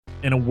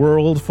In a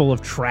world full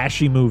of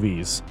trashy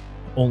movies,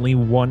 only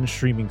one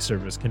streaming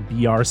service can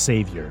be our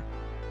savior,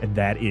 and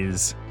that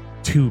is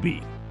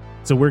TUBI.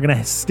 So we're going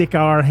to stick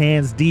our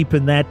hands deep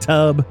in that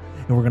tub,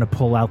 and we're going to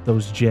pull out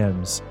those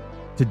gems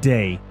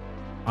today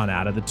on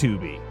Out of the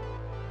TUBI.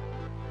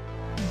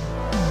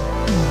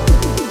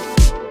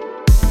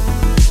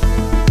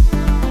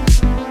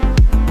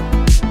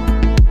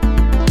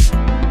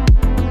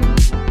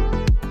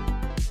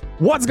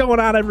 What's going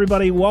on,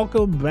 everybody?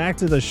 Welcome back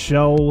to the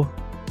show.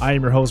 I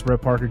am your host,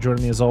 Brett Parker.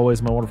 Joining me, as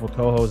always, my wonderful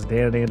co-host,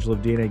 Dan and Angela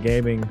of DNA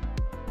Gaming.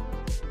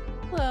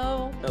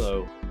 Hello.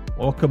 Hello.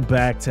 Welcome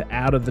back to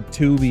Out of the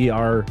TUBI,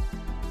 our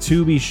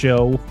TUBI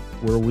show,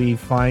 where we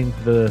find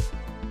the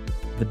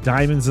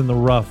diamonds in the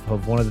rough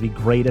of one of the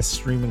greatest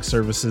streaming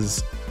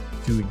services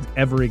to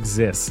ever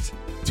exist,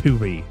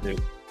 TUBI.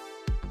 Dude,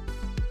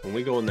 when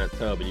we go in that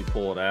tub and you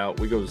pull it out,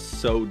 we go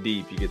so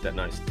deep you get that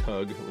nice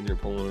tug when you're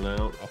pulling it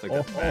out. It's like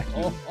that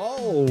vacuum.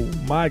 Oh,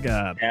 my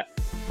God.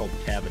 It's called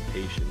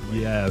cavitation.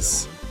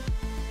 Yes.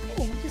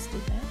 Hey, we just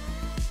did that.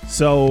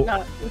 So,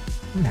 Not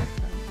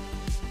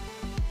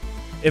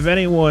if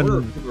anyone...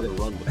 We're going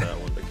to run with that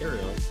one, but carry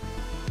on.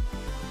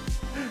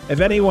 If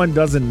anyone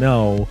doesn't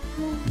know,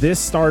 this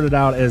started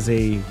out as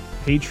a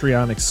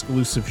Patreon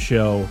exclusive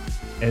show,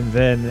 and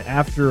then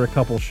after a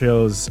couple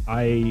shows,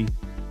 I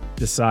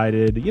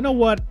decided, you know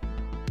what?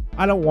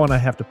 I don't want to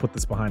have to put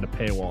this behind a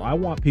paywall. I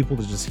want people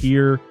to just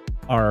hear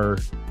our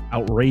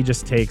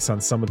outrageous takes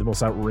on some of the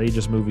most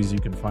outrageous movies you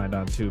can find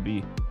on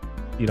TUBI,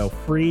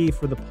 free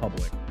for the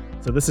public.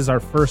 So this is our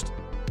first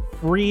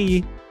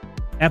free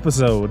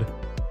episode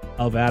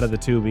of Out of the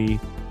TUBI.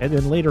 And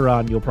then later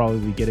on, you'll probably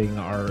be getting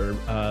our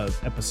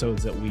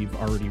episodes that we've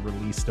already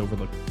released over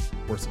the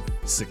course of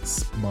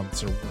 6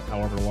 months or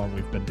however long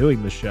we've been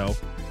doing the show.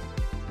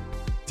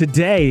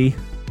 Today,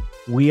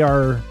 we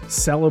are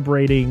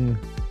celebrating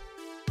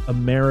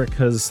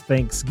America's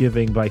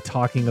Thanksgiving by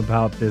talking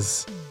about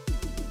this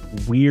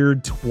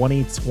weird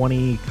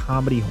 2020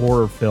 comedy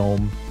horror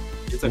film.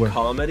 It's a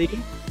comedy?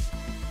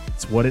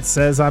 It's what it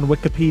says on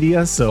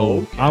Wikipedia, so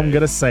okay. I'm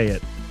going to say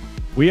it.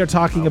 We are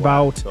talking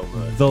about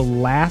The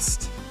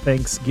Last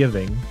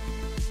Thanksgiving.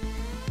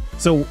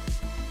 So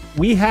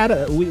we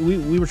had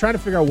we were trying to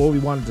figure out what we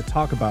wanted to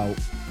talk about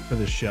for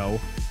this show,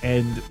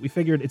 and we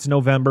figured it's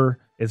November,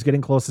 it's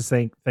getting close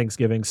to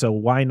Thanksgiving, so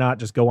why not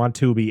just go on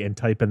TUBI and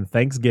type in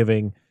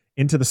Thanksgiving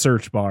into the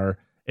search bar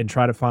and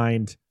try to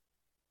find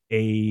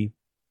a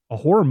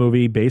horror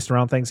movie based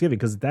around Thanksgiving,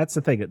 because that's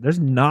the thing. There's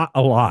not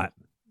a lot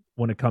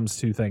when it comes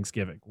to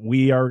Thanksgiving.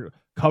 We are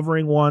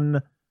covering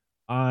one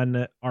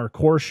on our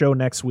core show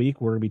next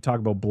week. We're going to be talking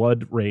about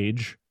Blood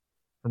Rage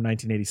from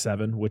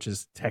 1987, which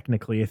is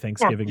technically a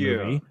Thanksgiving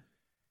movie.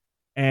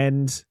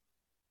 And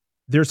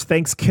there's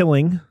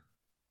Thanksgiving,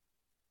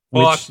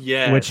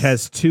 which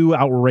has two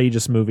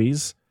outrageous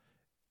movies.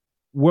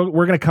 We're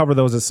going to cover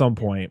those at some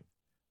point.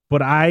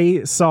 But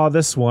I saw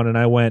this one and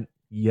I went,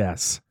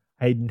 yes.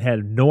 I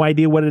had no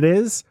idea what it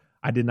is.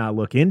 I did not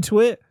look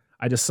into it.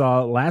 I just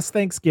saw Last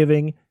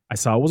Thanksgiving. I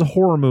saw it was a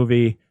horror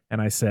movie, and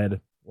I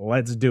said,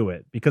 let's do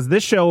it. Because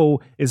this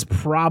show is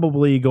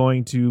probably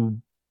going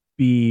to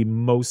be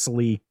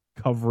mostly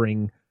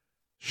covering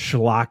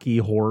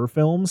schlocky horror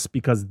films,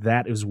 because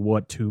that is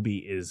what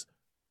TUBI is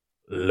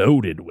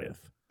loaded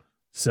with.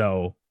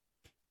 So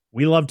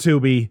we love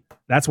TUBI.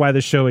 That's why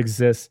this show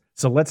exists.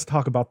 So let's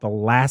talk about The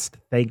Last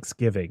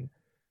Thanksgiving.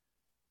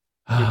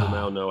 People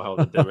now know how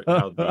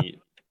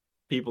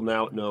people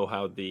now know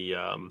how the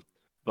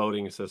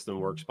voting system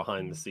works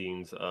behind the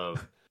scenes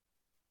of.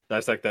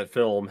 That's like that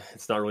film.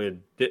 It's not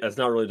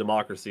really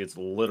democracy. It's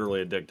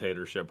literally a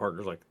dictatorship.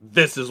 Parker's like,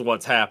 this is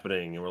what's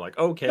happening, and we're like,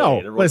 okay. No,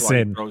 and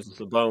listen. Throws us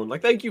a bone.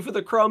 Like, thank you for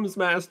the crumbs,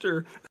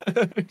 master.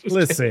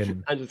 Listen,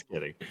 kidding. I'm just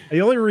kidding.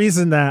 The only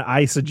reason that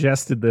I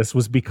suggested this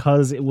was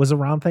because it was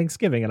around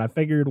Thanksgiving, and I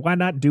figured, why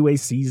not do a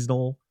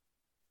seasonal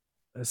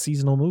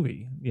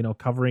movie?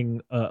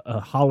 Covering a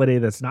holiday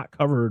that's not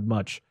covered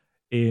much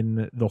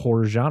in the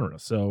horror genre.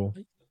 So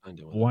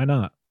why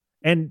not?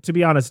 And to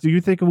be honest, do you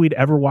think we'd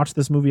ever watch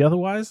this movie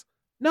otherwise?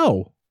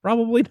 No,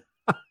 probably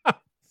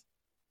not.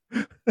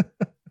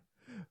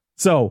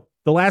 So,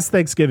 The Last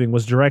Thanksgiving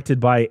was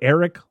directed by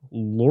Eric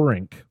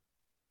Lorink.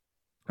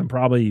 I'm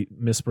probably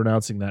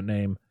mispronouncing that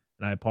name,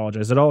 and I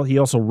apologize at all. He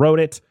also wrote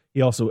it.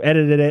 He also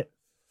edited it.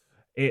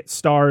 It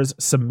stars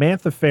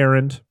Samantha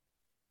Farrand,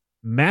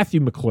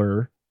 Matthew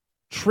McClure,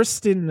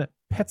 Tristan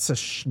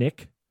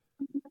Petzschnick,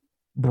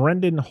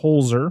 Brendan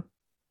Holzer,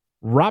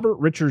 Robert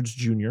Richards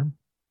Jr.,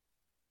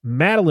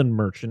 Madeline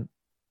Merchant,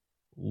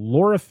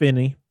 Laura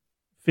Finley,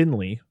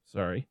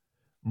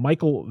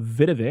 Michael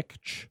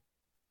Vidovich,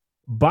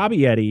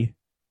 Bobby Eddy,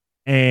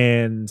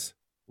 and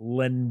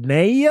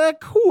Linnea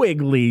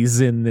Quigley's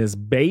in this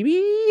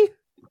baby.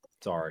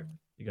 Sorry,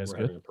 you guys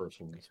good?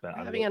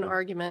 Having an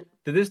argument.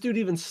 Did this dude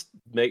even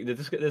make?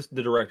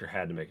 The director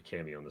had to make a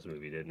cameo in this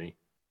movie, didn't he?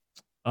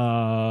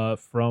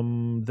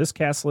 From this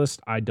cast list,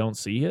 I don't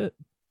see it.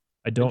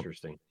 I don't.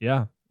 Interesting.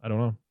 Yeah, I don't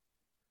know.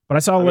 But I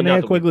saw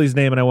Linnea Quigley's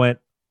name and I went,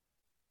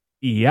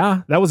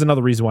 yeah, that was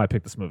another reason why I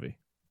picked this movie,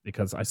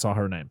 because I saw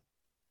her name.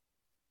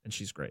 and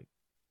she's great.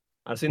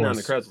 I've seen that in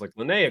the credits, like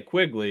Linnea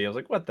Quigley. I was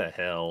like, what the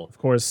hell? Of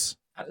course,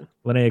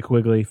 Linnea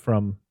Quigley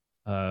from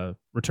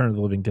Return of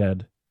the Living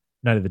Dead,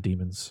 Night of the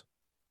Demons,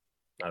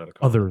 Night of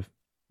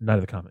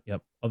the Comet.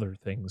 Yep, other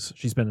things.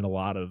 She's been in a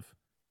lot of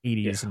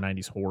 80s and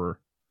 90s horror.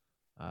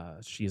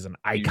 She is an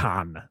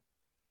icon.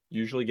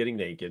 Usually getting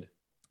naked.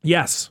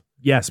 Yes,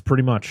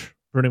 pretty much,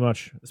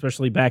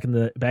 especially back in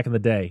the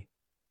day.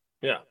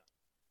 Yeah,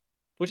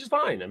 which is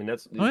fine. I mean,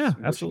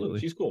 absolutely.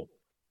 She's cool.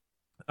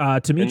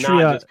 Demetria, and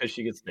not just because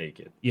she gets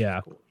naked.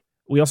 Yeah. Cool.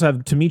 We also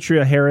have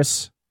Demetria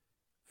Harris,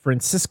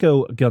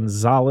 Francisco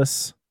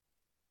Gonzalez,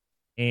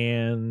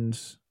 and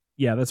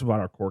that's about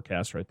our core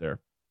cast right there.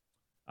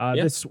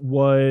 This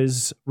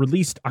was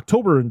released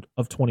October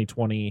of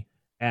 2020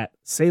 at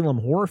Salem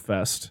Horror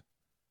Fest,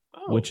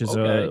 which is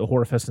a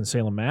horror fest in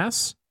Salem,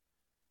 Mass.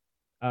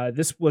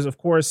 This was, of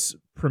course,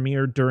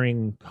 premiered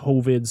during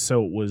COVID,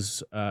 so it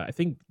was, I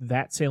think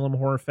that Salem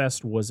Horror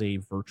Fest was a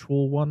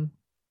virtual one.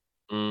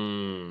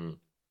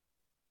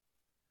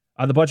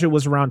 The budget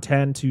was around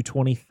 $10,000 to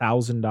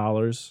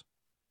 $20,000.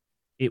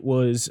 It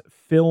was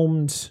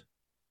filmed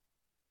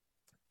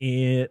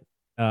in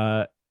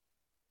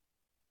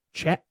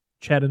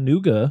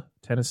Chattanooga,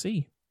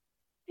 Tennessee.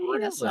 Hey,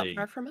 that's not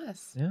far from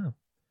us. Yeah.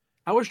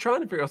 I was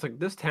trying to figure out, I was like,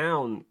 this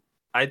town,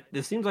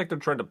 it seems like they're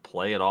trying to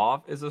play it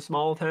off as a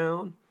small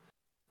town,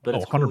 but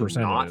it's 100%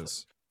 not. It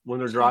is. When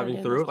they're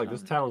driving through it, like,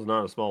 this town's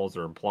not as small as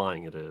they're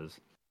implying it is.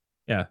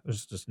 Yeah,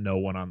 there's just no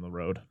one on the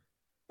road.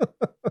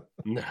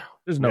 No.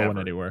 There's no one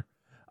anywhere.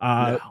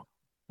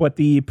 But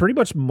pretty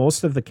much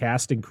most of the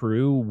cast and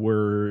crew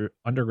were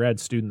undergrad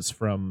students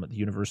from the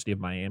University of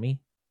Miami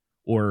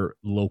or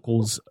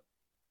locals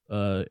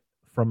from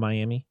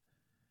Miami.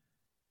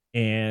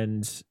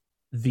 And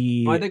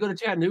why'd they go to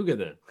Chattanooga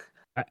then?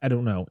 I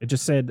don't know. It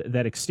just said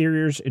that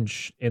exteriors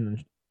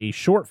in a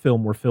short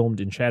film were filmed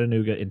in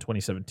Chattanooga in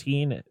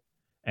 2017.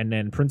 And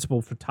then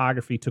principal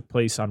photography took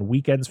place on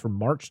weekends from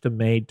March to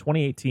May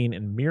 2018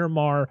 in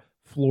Miramar,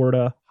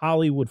 Florida,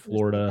 Hollywood,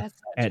 Florida,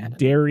 at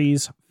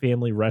Derry's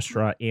Family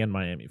Restaurant, and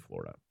Miami,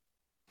 Florida.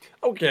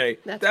 Okay,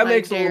 that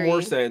makes a little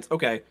more sense.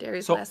 Okay,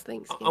 Derry's last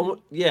Thanksgiving.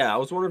 I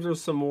was wondering if there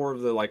was some more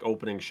of the like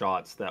opening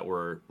shots that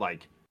were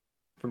like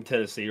from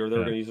Tennessee, or they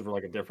were going to use it for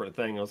like a different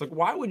thing. I was like,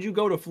 why would you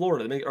go to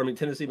Florida?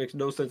 Tennessee makes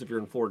no sense if you're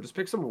in Florida. Just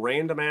pick some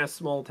random ass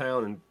small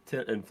town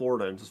in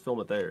Florida and just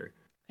film it there.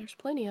 There's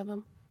plenty of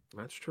them.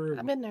 That's true.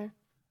 I've been there.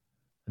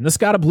 And this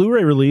got a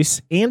Blu-ray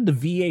release and a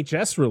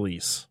VHS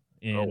release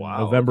in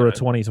November of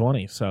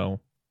 2020. So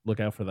look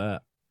out for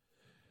that.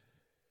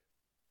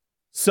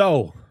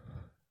 So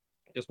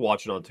just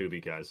watch it on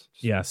Tubi, guys.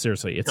 Yeah,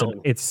 seriously.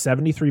 It's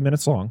 73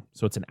 minutes long.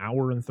 So it's an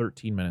hour and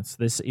 13 minutes.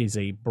 This is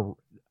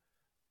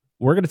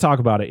we're going to talk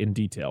about it in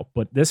detail,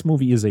 but this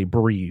movie is a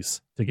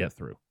breeze to get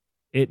through.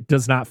 It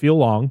does not feel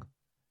long.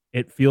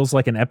 It feels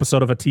like an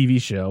episode of a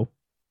TV show.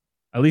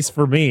 At least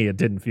for me, it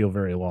didn't feel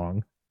very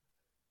long.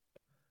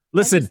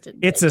 Listen,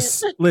 this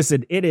is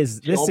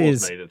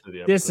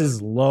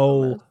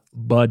low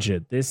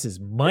budget. This is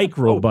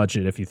micro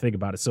budget if you think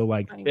about it. So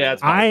like,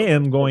 I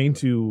am going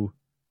to,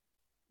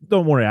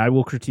 don't worry, I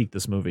will critique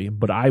this movie,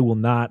 but I will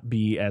not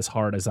be as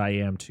hard as I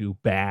am to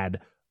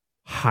bad,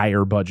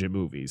 higher budget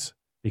movies,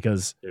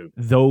 because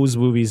those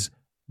movies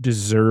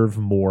deserve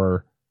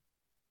more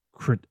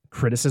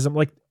criticism.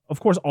 Like,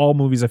 of course, all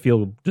movies I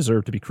feel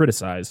deserve to be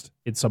criticized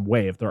in some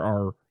way if there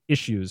are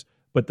issues.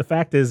 But the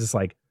fact is, it's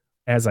like,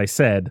 as I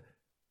said,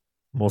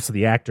 most of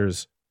the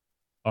actors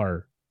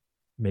are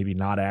maybe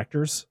not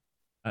actors.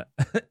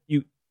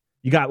 You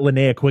got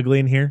Linnea Quigley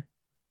in here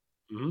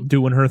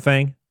doing her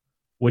thing,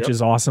 which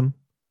is awesome.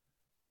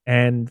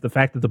 And the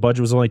fact that the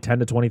budget was only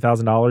 $10,000 to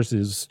 $20,000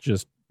 is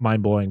just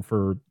mind blowing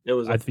for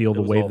I feel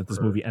the way that this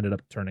movie ended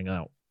up turning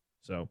out.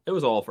 So it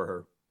was all for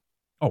her.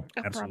 Oh,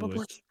 absolutely.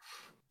 Probably.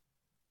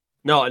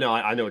 No,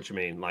 I know what you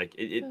mean. Like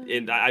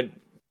I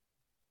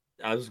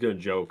was gonna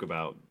joke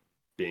about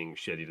being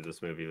shitty to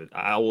this movie, but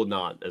I will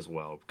not as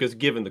well, because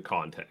given the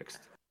context,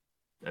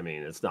 I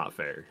mean, it's not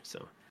fair.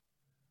 So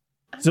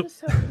I'm just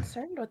so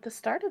concerned with the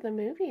start of the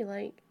movie.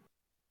 Like,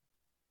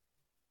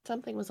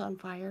 something was on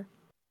fire.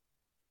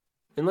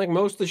 And like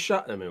most of the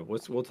shot, I mean,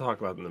 we'll talk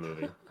about in the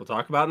movie. We'll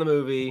talk about in the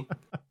movie.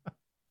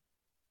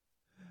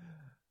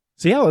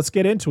 So yeah, let's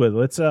get into it.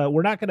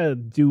 We're not gonna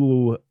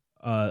do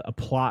a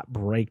plot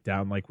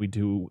breakdown like we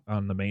do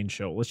on the main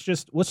show. Let's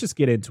just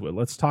get into it.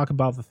 Let's talk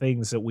about the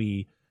things that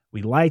we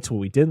liked, what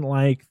we didn't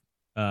like,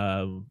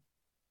 and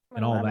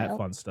all that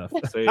fun stuff.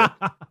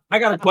 I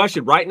got a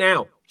question right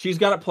now. She's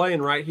got it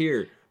playing right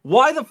here.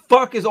 Why the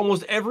fuck is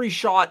almost every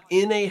shot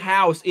in a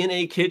house, in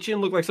a kitchen,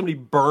 look like somebody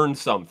burned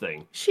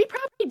something? She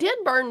probably did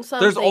burn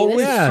something. There's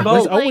always smoke.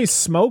 There's always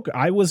smoke.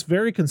 I was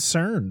very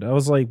concerned. I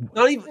was like,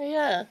 not even.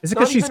 Yeah. Is it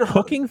because she's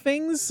cooking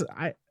things?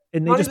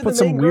 And they just put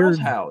some weird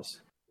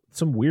house.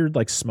 Some weird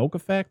like smoke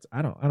effect.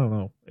 I don't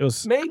know. It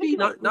was maybe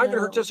not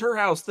even just her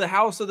house. The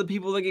house of the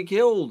people that get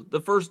killed. The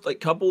first like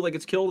couple that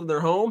gets killed in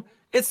their home.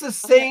 It's the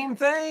same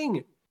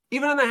thing.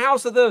 Even in the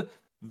house of the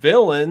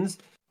villains,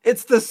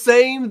 It's the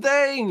same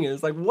thing.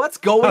 It's like, what's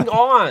going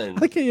on?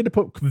 I like how you had to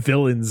put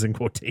villains in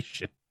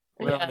quotation.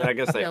 Well, Yeah, I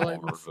guess they are.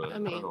 villains. But I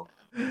mean,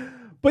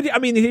 But I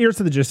mean, here's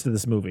the gist of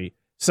this movie.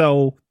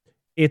 So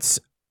it's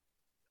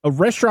a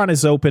restaurant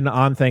is open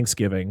on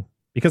Thanksgiving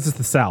because it's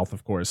the South,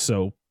 of course.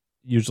 So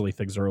usually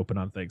things are open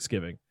on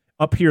Thanksgiving.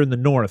 Up here in the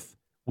North,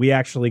 we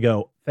actually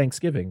go,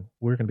 Thanksgiving,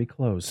 we're going to be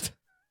closed.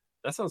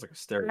 that sounds like a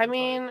stereotype. I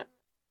mean,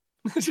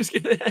 just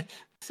kidding.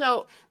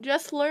 so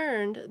just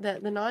learned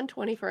that the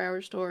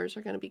non-24-hour stores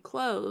are going to be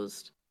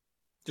closed,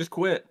 Just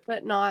quit.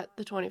 but not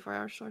the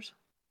 24-hour stores.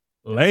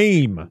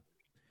 Lame.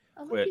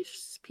 I'm Quit.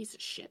 a piece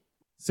of shit.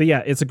 So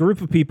yeah, it's a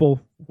group of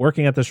people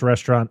working at this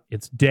restaurant.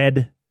 It's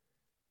dead.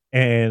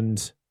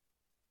 And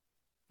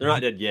They're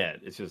not dead yet.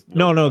 It's just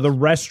no, the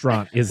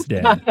restaurant is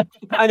dead.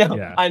 I know.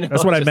 Yeah, I know.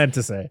 that's what I Just- meant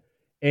to say.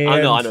 And,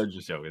 I know.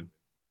 Just joking.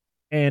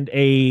 And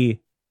a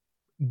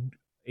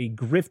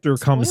grifter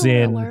comes Spoiler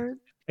in. alert.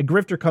 A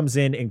grifter comes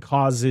in and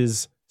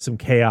causes some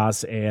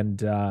chaos,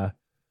 and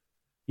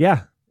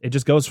yeah, it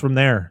just goes from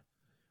there.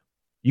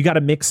 You got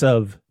a mix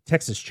of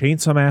Texas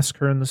Chainsaw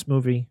Massacre in this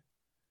movie.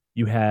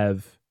 You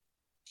have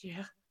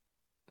Yeah.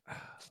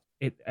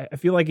 I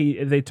feel like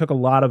they took a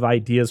lot of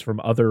ideas from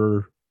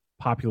other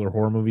popular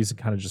horror movies and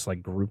kind of just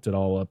like grouped it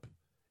all up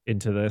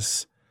into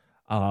this.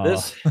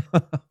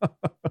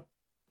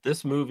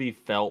 This movie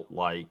felt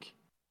like,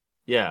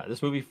 Texas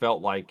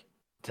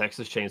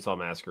Chainsaw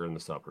Massacre in the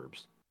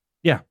suburbs.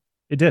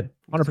 It did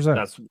 100%.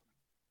 That's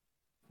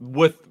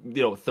with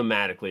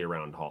thematically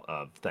around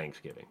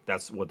Thanksgiving.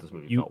 That's what this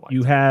movie felt like.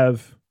 You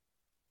have,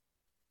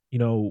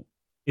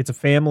 it's a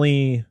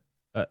family.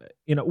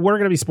 We're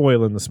gonna be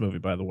spoiling this movie,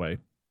 by the way.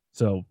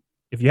 So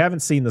if you haven't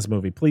seen this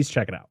movie, please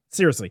check it out.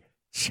 Seriously,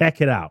 check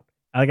it out.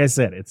 Like I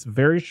said, it's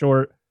very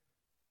short.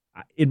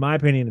 In my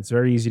opinion, it's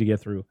very easy to get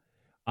through.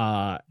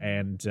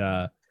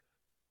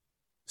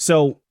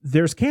 So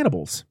there's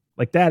cannibals.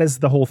 Like that is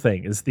the whole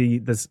thing. Is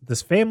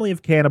this family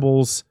of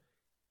cannibals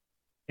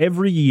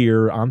every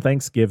year on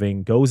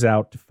Thanksgiving goes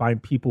out to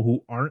find people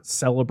who aren't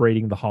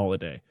celebrating the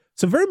holiday.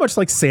 So very much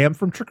like Sam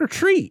from Trick or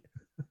Treat.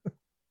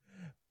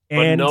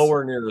 But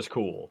nowhere near as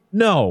cool.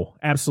 No,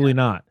 absolutely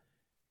not.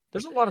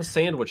 There's a lot of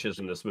sandwiches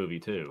in this movie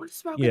too.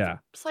 What's wrong Yeah. with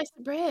a slice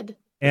of bread?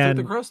 And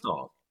Take the crust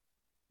off.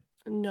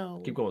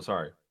 No. Keep going.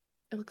 Sorry.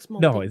 It looks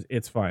moldy. no,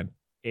 it's fine.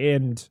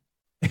 And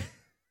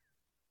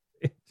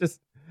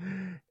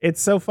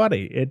it's so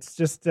funny. It's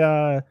just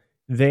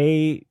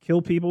they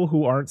kill people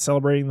who aren't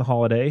celebrating the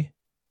holiday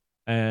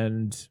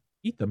and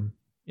eat them.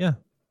 Yeah.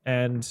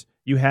 And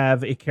you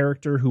have a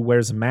character who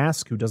wears a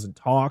mask, who doesn't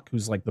talk,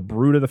 who's like the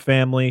brute of the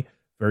family,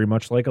 very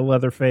much like a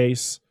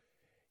Leatherface.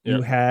 Yeah.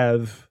 You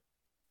have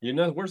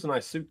Where's the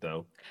nice suit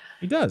though?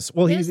 he does.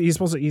 Well, Yes. he's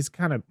supposed to, he's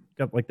kind of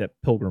got like that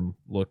pilgrim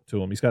look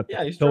to him. He's got Yeah,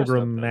 the he's dressed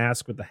pilgrim up, though.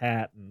 mask with the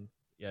hat, and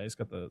yeah, he's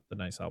got the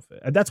nice outfit.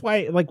 And that's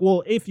why,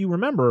 if you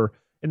remember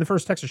in the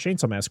first Texas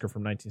Chainsaw Massacre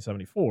from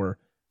 1974,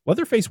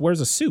 Leatherface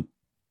wears a suit.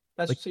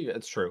 That's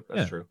true.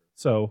 That's true.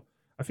 So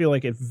I feel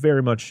like it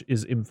very much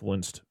is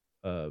influenced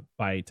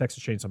by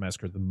Texas Chainsaw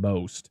Massacre the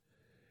most.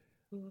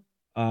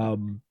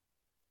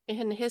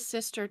 And his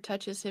sister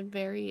touches him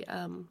very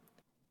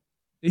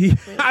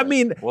I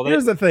mean, Well,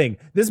 here's the thing.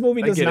 This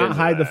movie they does get not into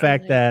hide the that.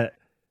 fact that,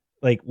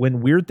 like,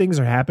 when weird things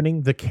are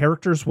happening, the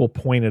characters will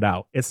point it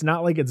out. It's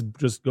not like it's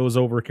just goes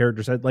over a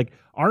character's head. Like,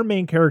 our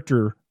main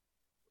character,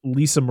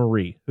 Lisa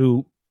Marie,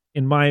 who,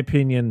 in my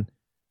opinion,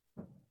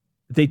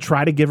 they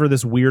try to give her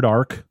this weird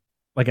arc.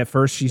 Like, at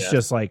first, she's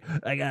just like,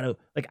 I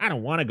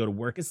don't want to go to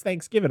work. It's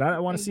Thanksgiving. I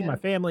want to see my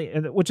family.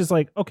 And which is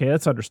like, okay,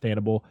 that's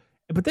understandable.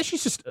 But then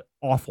she's just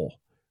awful.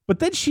 But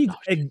then she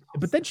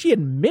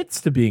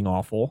admits to being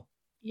awful.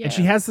 yeah. And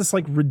she has this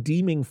like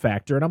redeeming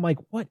factor. And I'm like,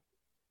 what?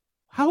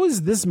 How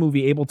is this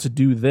movie able to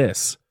do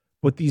this?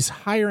 But these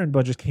higher end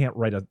budgets can't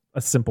write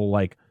a simple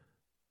like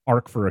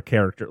arc for a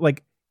character.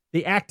 Like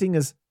the acting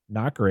is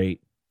not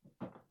great.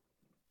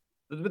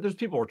 But there's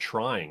people who are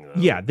trying though.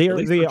 Yeah, they At are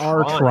least they they're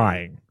are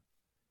trying.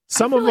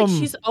 Some I of feel them like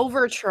she's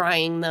over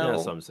trying though.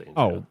 Yeah, some scenes.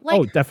 oh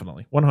Like-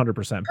 definitely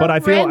 100%. But I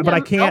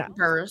can't.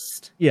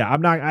 Outburst. Yeah,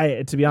 I'm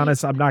not. To be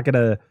honest, I'm not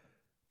gonna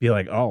be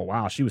like, oh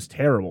wow, she was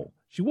terrible.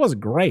 She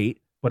wasn't great,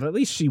 but at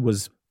least she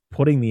was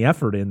putting the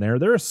effort in there.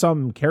 There are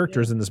some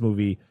characters in this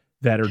movie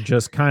that are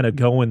just kind of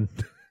going.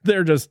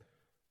 They're just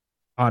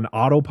on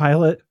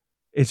autopilot.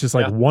 It's just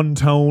like one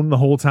tone the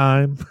whole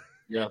time.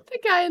 Yeah. The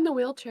guy in the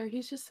wheelchair,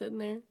 he's just sitting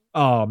there.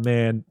 Oh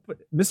man, but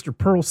Mr.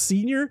 Pearl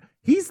Sr.,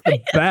 he's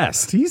the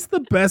best. He's the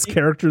best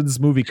character in this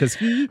movie because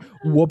he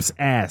whoops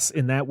ass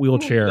in that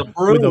wheelchair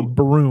with a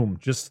broom.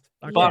 Just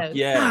Fuck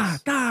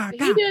yes.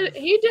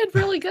 He did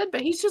really good,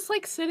 but he's just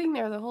like sitting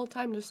there the whole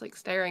time, just like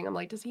staring. I'm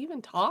like, does he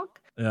even talk?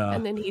 Yeah.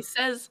 And then he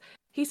says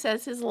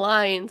his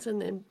lines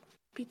and then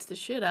beats the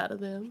shit out of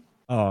them.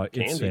 Oh, it's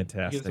Candy. He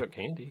fantastic. gives out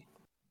candy.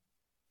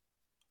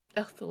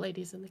 Oh, the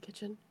ladies in the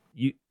kitchen.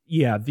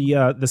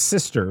 The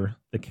sister,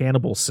 the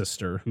cannibal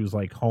sister, who's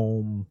like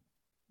home,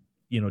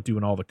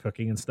 doing all the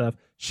cooking and stuff.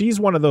 She's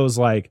one of those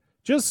like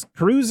just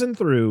cruising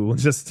through.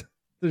 Just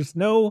there's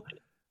no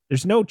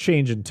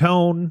change in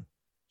tone.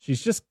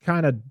 She's just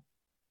kind of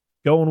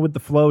going with the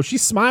flow.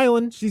 She's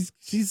smiling. She's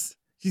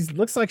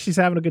looks like she's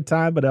having a good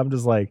time, but I'm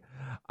just like,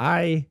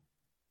 I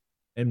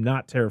am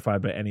not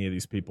terrified by any of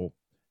these people.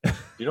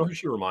 You know who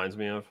she reminds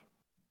me of?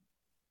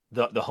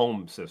 The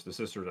home sister, the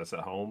sister that's at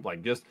home.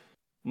 Like, just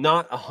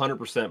not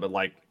 100%, but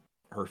like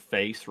her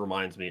face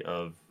reminds me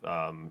of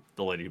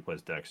the lady who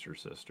plays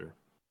Dexter's sister.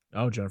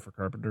 Oh, Jennifer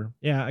Carpenter.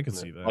 Yeah, I can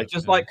see that. Like,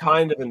 just like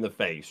kind of in the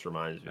face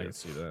reminds me. I can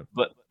see that.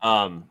 But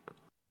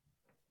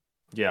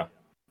yeah,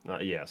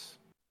 yes.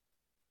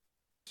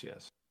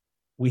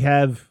 We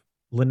have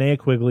Linnea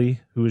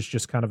Quigley, who is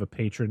just kind of a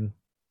patron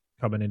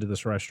coming into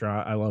this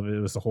restaurant. I love it.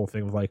 It was the whole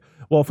thing of like,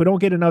 well, if we don't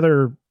get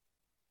another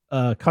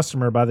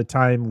customer by the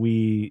time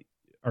we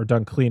are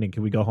done cleaning,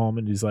 can we go home?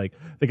 And he's like,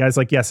 the guy's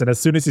like, yes. And as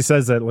soon as he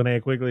says that,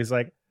 Linnea Quigley's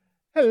like,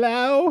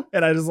 hello.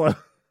 And I just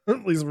love,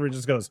 Lisa Marie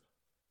just goes,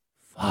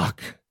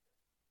 fuck,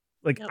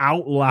 like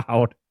out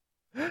loud.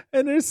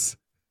 And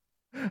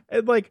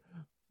like,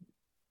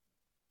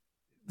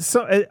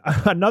 so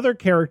another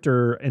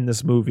character in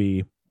this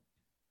movie,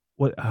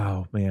 what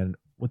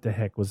the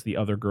heck was the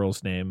other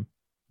girl's name?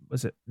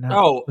 Was it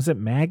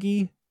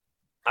Maggie?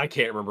 I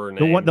can't remember her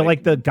name. The one,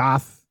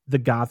 the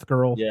goth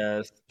girl.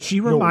 Yes. She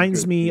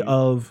reminds me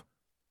of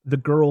the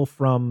girl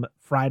from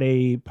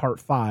Friday Part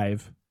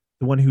 5,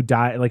 the one who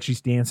died. Like,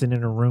 she's dancing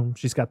in her room.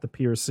 She's got the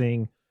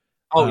piercing.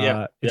 Oh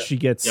yeah. She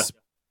gets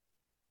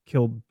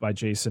killed by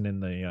Jason in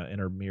the in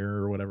her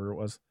mirror or whatever it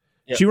was.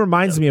 Yep. She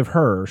reminds me of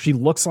her. She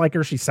looks like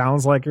her. She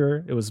sounds like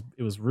her. It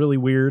was really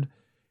weird.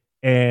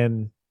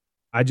 And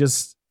I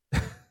just,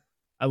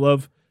 I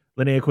love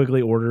Linnea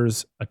Quigley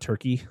orders a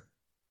turkey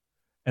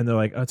and they're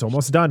like, oh, it's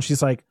almost done.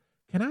 She's like,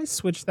 can I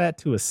switch that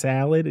to a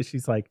salad? And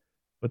she's like,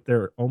 but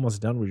they're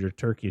almost done with your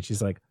turkey. And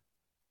she's like,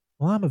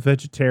 well, I'm a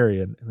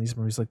vegetarian. And Lisa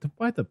Marie's like,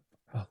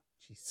 oh,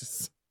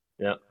 Jesus.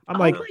 Yeah. I'm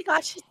like, my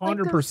gosh,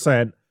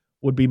 100%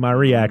 would be my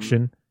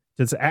reaction.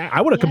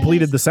 I would have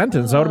completed the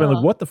sentence. I would have been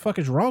like, what the fuck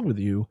is wrong with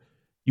you?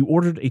 You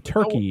ordered a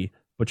turkey,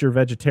 but you're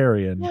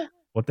vegetarian. Yeah.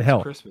 What the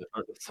hell? Christmas.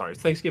 Sorry,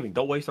 it's Thanksgiving.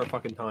 Don't waste our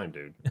fucking time,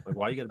 dude. Like,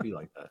 why you gotta be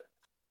like that?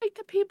 Like,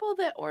 the people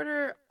that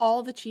order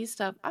all the cheese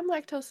stuff, I'm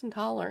lactose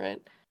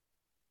intolerant.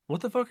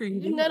 What the fuck are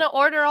you doing? You're gonna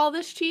order all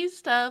this cheese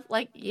stuff?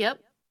 Like, yep.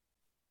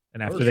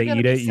 And after they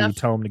eat it, you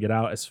tell them to get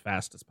out as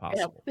fast as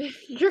possible. Yep.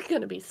 You're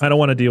gonna be. I don't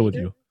want to deal with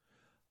you.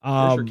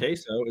 There's your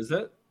queso. Is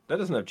that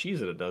doesn't have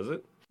cheese in it, does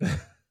it?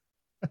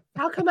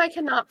 How come I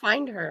cannot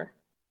find her?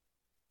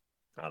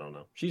 I don't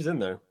know. She's in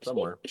there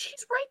somewhere.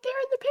 She's right there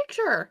in the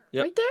picture.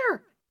 Yep. Right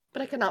there.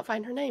 But I cannot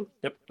find her name.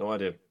 Yep, no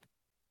idea.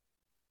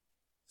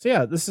 So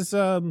yeah, this is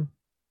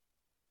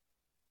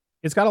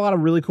it's got a lot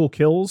of really cool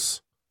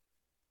kills.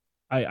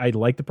 I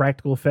like the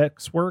practical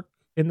effects work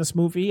in this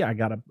movie.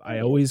 I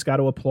always got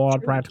to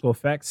applaud practical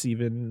effects,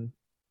 even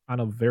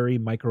on a very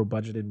micro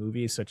budgeted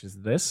movie such as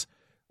this.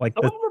 Like,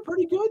 some of them are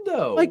pretty good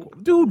though. Like,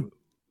 dude,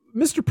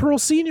 Mr. Pearl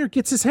Sr.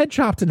 gets his head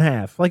chopped in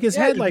half. Like, his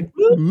head, like,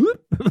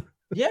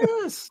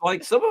 yes,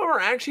 like some of them are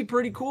actually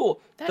pretty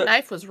cool. That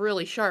knife was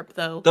really sharp,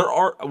 though. There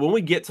are, when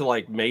we get to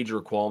like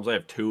major qualms, I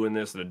have 2 in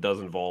this, and it does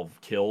involve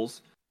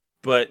kills.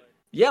 But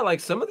yeah,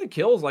 like some of the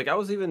kills, like I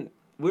was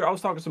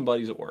talking to some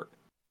buddies at work,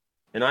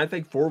 and I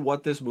think for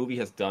what this movie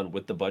has done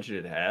with the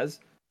budget it has,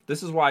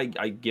 this is why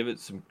I give it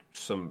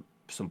some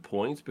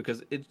points,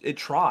 because it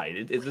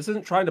tried. This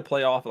isn't trying to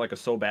play off like a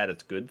so bad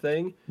it's good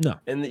thing. No,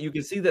 and you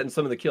can see that in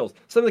some of the kills.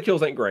 Some of the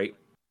kills ain't great.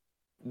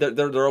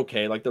 They're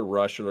okay, like they're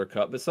rushed or they're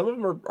cut, but some of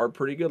them are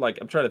pretty good. Like,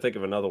 I'm trying to think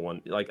of another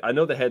one. Like, I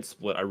know the head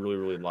split I really,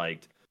 really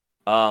liked.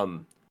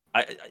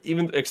 I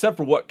even, except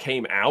for what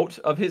came out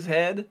of his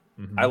head,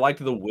 I liked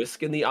the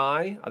whisk in the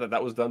eye. I thought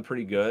that was done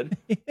pretty good.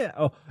 Yeah.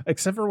 Oh,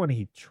 except for when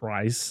he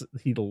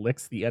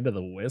licks the end of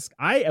the whisk.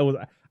 I'm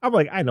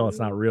like, I know it's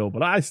not real,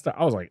 but I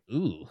was like,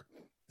 ooh,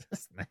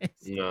 that's nice.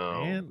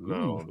 No, man.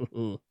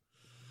 no.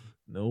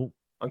 Nope.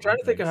 I'm trying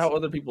to think of how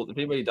other people, if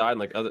anybody died,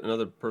 like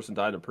another person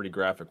died in a pretty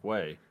graphic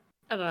way.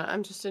 I don't know.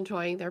 I'm just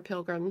enjoying their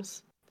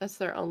pilgrims. That's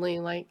their only,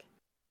 like.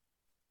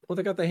 Well,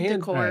 they got the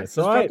hand. Decor.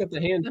 So I got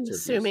the hand. I'm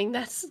assuming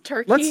that's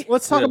turkey.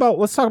 Let's talk about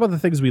the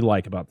things we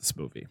like about this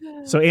movie.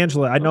 So,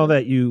 Angela, I know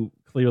that you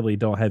clearly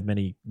don't have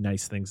many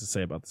nice things to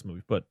say about this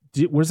movie, but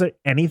was there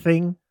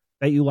anything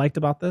that you liked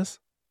about this?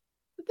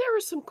 There were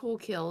some cool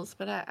kills,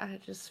 but I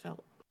just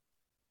felt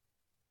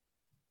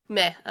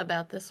meh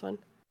about this one.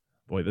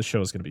 Boy, this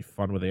show is going to be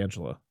fun with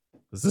Angela,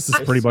 because this is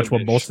pretty much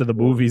what most of the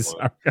movies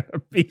are going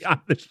to be on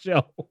the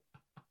show.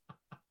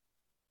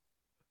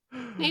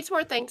 Needs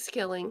more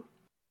Thanksgiving.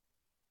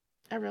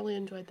 I really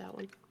enjoyed that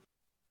one.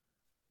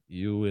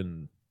 You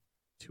and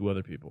 2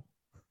 other people.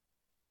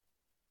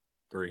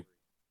 3.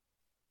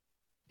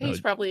 He's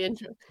probably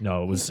enjoying.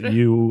 No, it was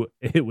you.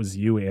 It was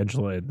you,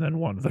 Angela, and then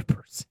one other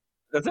person.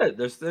 That's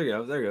it. There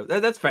you go.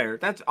 That's fair.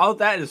 That's all.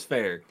 That is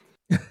fair.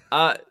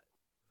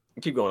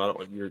 Keep going. I don't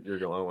want you're going. I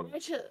don't want.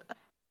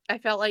 I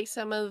felt like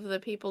some of the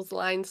people's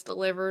lines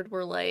delivered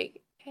were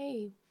like,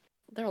 "Hey."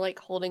 They're like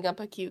holding up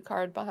a cue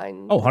card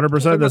behind. Oh,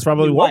 100%. That's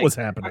probably what was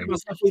happening.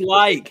 That's what we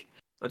like.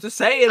 I'm just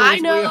saying. I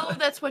know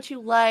that's what you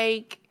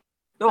like.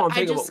 No, I'm I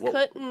thinking just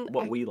what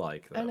couldn't. we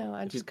like. I Though. know.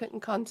 I just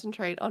couldn't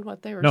concentrate on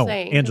what they were No,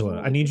 saying.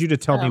 Angela, I need you to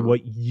tell me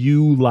what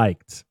you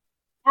liked.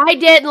 I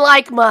didn't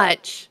like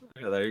much.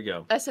 Yeah, there you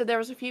go. I said there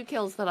was a few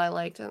kills that I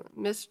liked.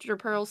 Mr.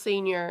 Pearl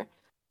Sr.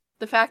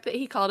 The fact that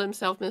he called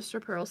himself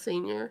Mr. Pearl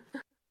Sr.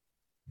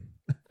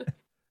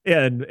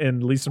 Yeah,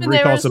 and Lisa And Marie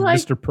they calls was him like,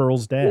 Mr.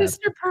 Pearl's dad.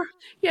 Mr. Pearl.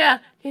 Yeah,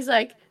 he's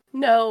like,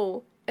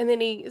 no. And then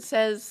he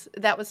says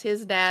that was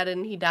his dad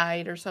and he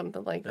died or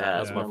something like that. Yeah,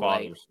 that's And my I'm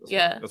father's.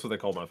 Like, That's what they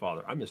called my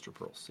father. I'm Mr.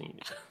 Pearl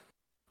Senior.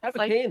 Have a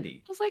like,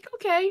 candy. I was like,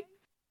 okay.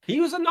 He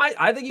was a nice.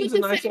 I think he was a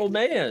nice old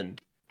man.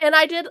 And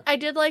I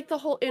did like the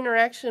whole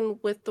interaction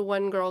with the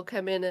one girl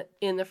come in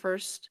the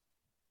first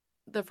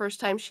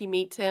time she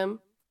meets him,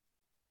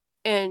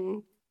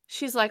 and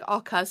she's like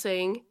all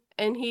cussing,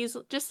 and he's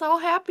just all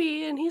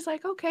happy, and he's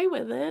like okay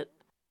with it.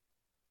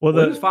 Well,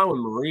 he was fine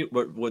with Marie,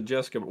 with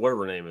Jessica,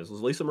 whatever her name is.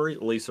 Was Lisa Marie?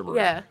 Lisa Marie.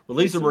 Yeah. When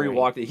Lisa Marie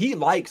walked in, he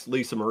likes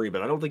Lisa Marie,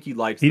 but I don't think he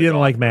likes. He didn't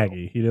like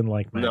Maggie. He didn't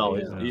like Maggie. No,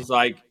 he's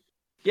like,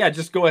 yeah,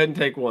 just go ahead and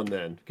take one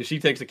then, because she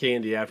takes a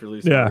candy after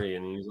Lisa Marie,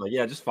 and he's like,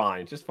 yeah, just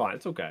fine,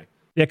 it's okay.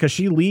 Yeah, because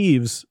she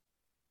leaves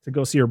to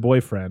go see her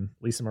boyfriend,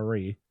 Lisa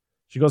Marie.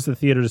 She goes to the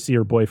theater to see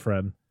her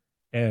boyfriend,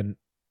 and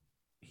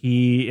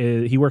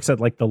he works at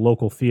like the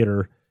local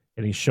theater,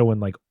 and he's showing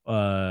like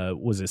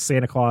was it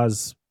Santa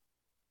Claus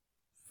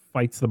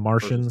fights the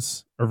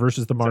Martians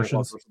versus the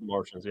Martians? Versus the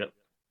Martians, yep.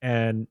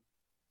 And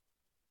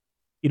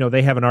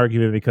they have an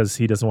argument because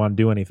he doesn't want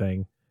to do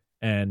anything,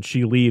 and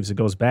she leaves and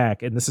goes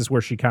back, and this is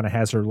where she kind of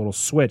has her little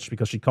switch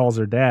because she calls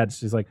her dad.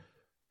 She's like,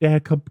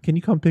 "Dad, can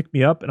you come pick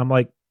me up?" And I'm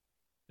like,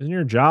 isn't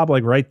your job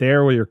like right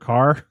there with your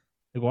car?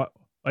 Like,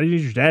 why do you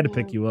need your dad to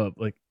pick you up?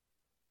 Like,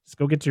 just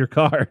go get to your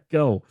car,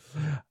 go.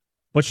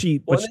 But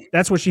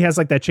that's when she has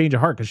like that change of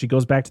heart because she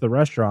goes back to the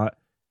restaurant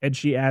and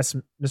she asks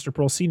Mr.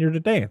 Pearl Sr. to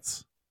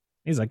dance.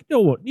 He's like, you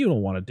know what? You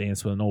don't want to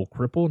dance with an old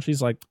cripple. And she's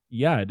like,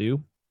 yeah, I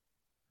do.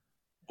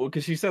 Well,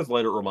 because she says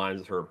later it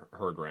reminds her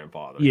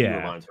grandfather. Yeah. He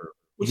reminds her,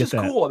 which is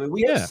cool. I mean,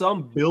 we have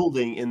some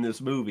building in this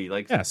movie.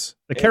 Like, yes,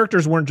 the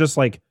characters weren't just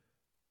like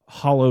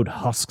hollowed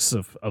husks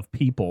of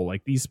people.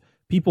 Like these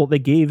people, they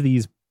gave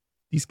these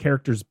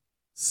characters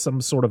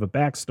some sort of a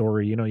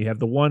backstory. You have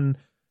the one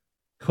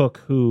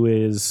cook who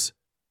is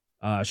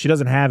she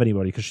doesn't have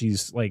anybody because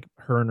she's like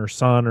her and her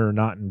son are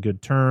not in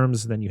good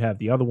terms. And then you have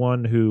the other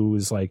one who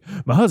is like,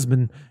 my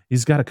husband,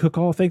 he's got to cook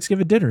all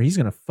Thanksgiving dinner. He's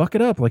gonna fuck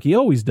it up like he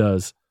always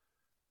does.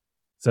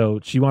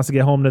 So she wants to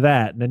get home to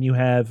that. And then you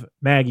have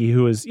Maggie,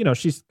 who is,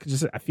 she's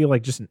just, I feel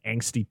like just an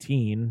angsty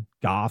teen,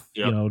 goth,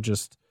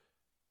 just,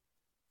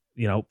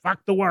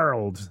 fuck the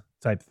world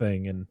type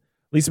thing. And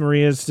Lisa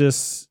Marie is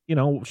just,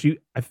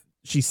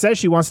 she says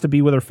she wants to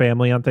be with her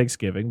family on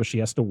Thanksgiving, but she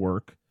has to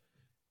work.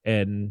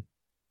 And,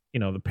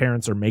 the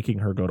parents are making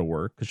her go to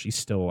work because she's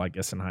still, I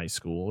guess, in high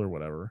school or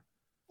whatever.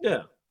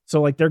 Yeah.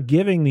 So like they're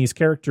giving these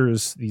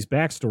characters these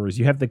backstories.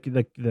 You have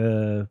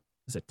the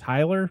is it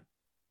Tyler?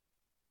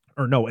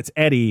 Or no, it's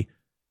Eddie.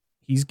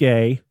 He's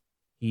gay.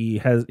 He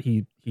has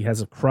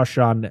a crush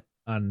on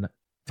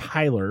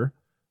Tyler,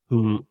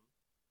 who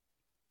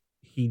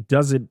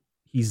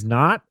he's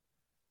not,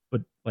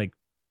 but like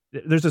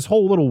there's this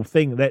whole little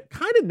thing that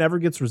kind of never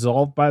gets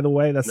resolved, by the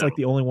way. That's like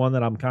the only one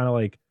that I'm kind of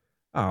like,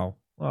 oh,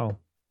 well,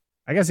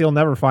 I guess he'll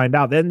never find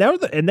out.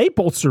 And they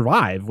both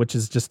survive, which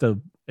is just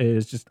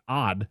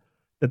odd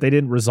that they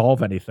didn't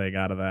resolve anything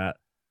out of that.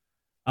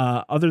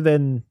 Other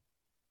than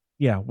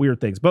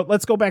weird things. But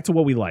let's go back to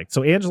what we liked.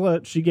 So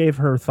Angela, she gave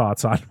her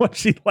thoughts on what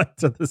she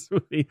liked of this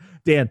movie.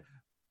 Dan,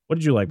 what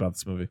did you like about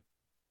this movie?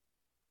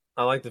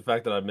 I like the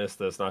fact that I missed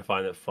this, and I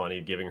find it funny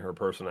giving her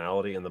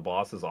personality in the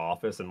boss's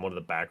office, and one of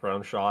the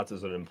background shots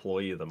is an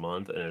employee of the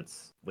month, and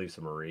it's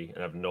Lisa Marie, and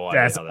I have no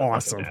idea how that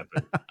awesome.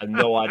 happened. I have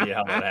no idea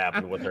how that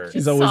happened with her.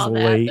 She's always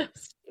late.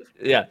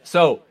 Yeah,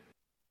 so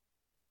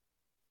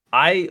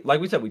like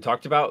we said, we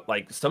talked about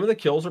like some of the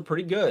kills are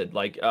pretty good.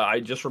 Like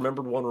I just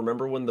remembered one.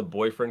 Remember when the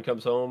boyfriend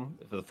comes home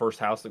for the first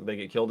house that they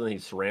get killed in? He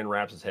saran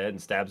wraps his head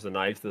and stabs the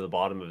knife through the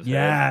bottom of his head.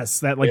 Yes,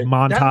 that like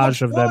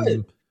montage of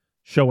them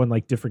showing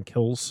like different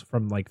kills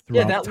from like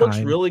throughout time. Yeah, that looks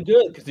really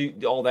good because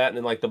all that and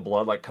then like the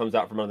blood like comes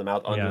out from under the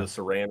mouth under the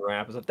saran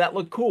wrap and stuff. That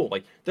looked cool.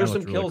 Like there's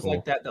some kills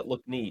like that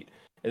look neat.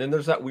 And then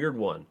there's that weird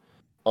one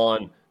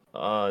on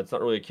it's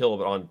not really a kill,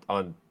 but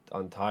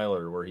on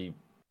Tyler where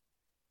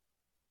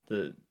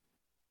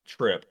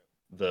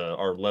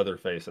our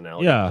Leatherface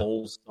analogy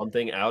pulls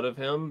something out of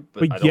him,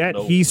 but yet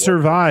he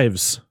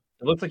survives.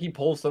 It looks like he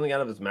pulls something out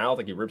of his mouth,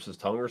 like he rips his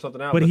tongue or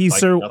something out. But he's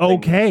so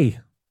okay.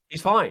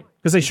 He's fine.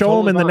 Because they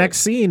show him in the next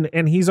scene,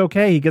 and he's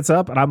okay. He gets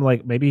up, and I'm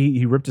like, maybe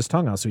he ripped his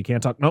tongue out, so he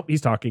can't talk. Nope,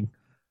 he's talking.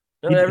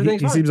 No,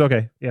 he seems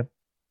okay. Yeah,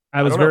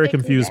 I was very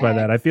confused by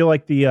that. I feel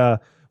like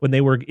when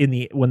they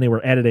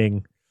were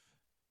editing,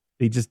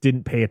 they just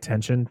didn't pay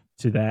attention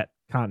to that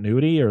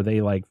continuity, or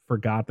they like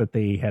forgot that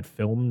they had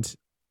filmed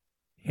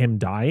him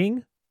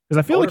dying. Because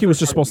I feel like he was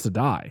just supposed to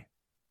die.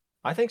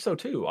 I think so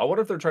too. I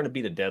wonder if they're trying to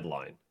beat a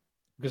deadline.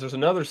 Because there's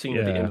another scene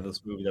at the end of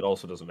this movie that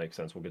also doesn't make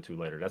sense. We'll get to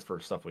later. That's for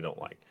stuff we don't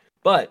like.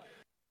 But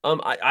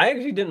I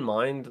actually didn't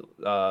mind.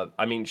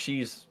 I mean,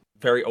 she's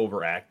very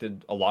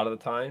overacted a lot of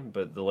the time.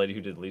 But the lady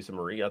who did Lisa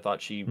Marie, I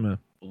thought she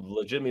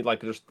legitimately, like,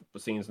 there's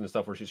scenes and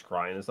stuff where she's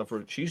crying and stuff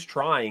where she's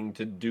trying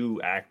to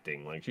do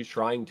acting, like she's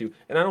trying to,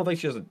 and I don't think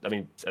she does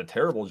a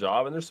terrible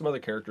job. And there's some other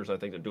characters I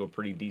think that do a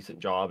pretty decent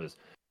job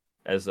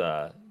as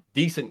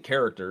decent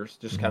characters,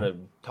 just kind of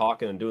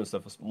talking and doing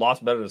stuff. Lots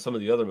better than some of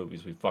the other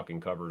movies we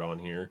fucking covered on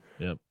here.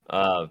 Yep.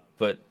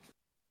 But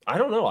I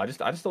don't know. I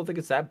just don't think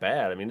it's that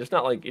bad. I mean, there's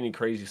not like any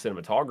crazy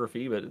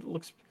cinematography, but it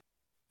looks,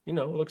 it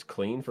looks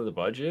clean for the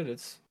budget.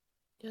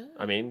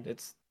 I mean,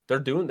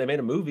 they made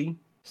a movie.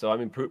 So, I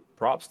mean,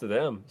 props to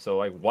them. So,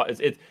 like,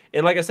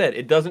 and like I said,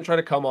 it doesn't try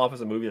to come off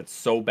as a movie that's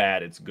so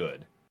bad it's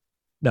good.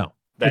 No.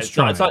 It's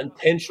not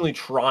intentionally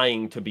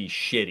trying to be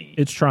shitty.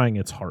 It's trying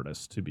its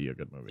hardest to be a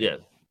good movie. Yeah.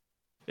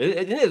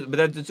 It is, but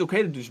it's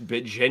okay to just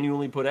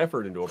genuinely put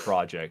effort into a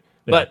project.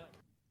 Yeah. But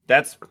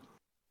that's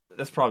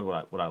probably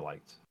what I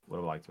liked. What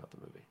I liked about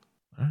the movie.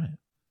 All right.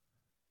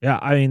 Yeah,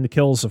 I mean, the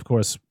kills, of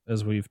course,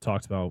 as we've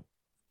talked about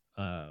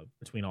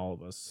between all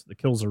of us, the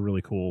kills are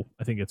really cool.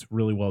 I think it's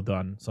really well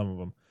done, some of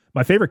them.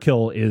 My favorite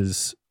kill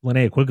is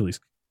Linnea Quigley's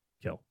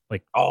kill.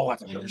 Like,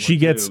 that's a good she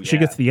gets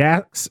the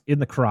axe in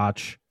the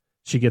crotch.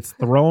 She gets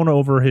thrown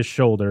over his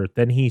shoulder.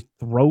 Then he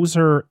throws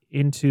her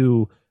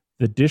into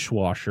the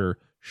dishwasher,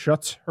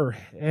 shuts her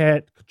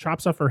head,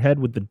 chops off her head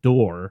with the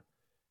door,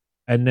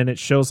 and then it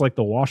shows like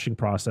the washing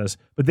process.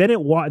 But then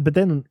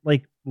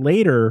like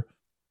later,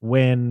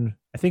 when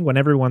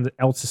everyone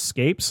else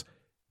escapes,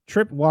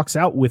 Tripp walks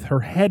out with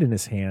her head in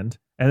his hand.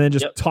 And then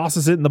just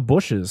tosses it in the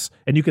bushes,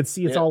 and you can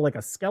see it's all like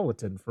a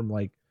skeleton from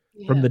the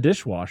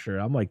dishwasher.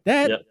 I'm like,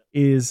 that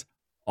is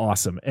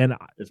awesome. And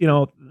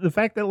the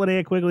fact that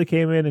Linnea Quigley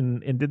came in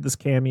and did this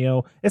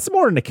cameo, it's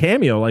more than a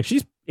cameo. Like,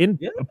 she's in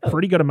a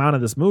pretty good amount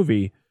of this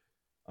movie.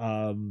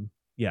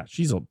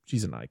 She's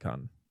an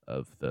icon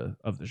of the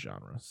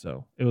genre.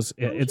 So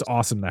it's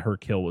awesome that her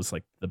kill was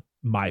like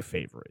my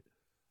favorite.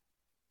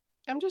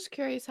 I'm just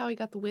curious how he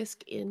got the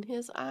whisk in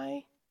his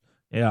eye.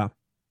 Yeah.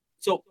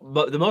 So,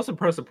 but the most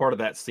impressive part of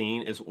that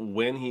scene is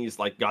when he's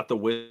like got the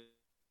whisk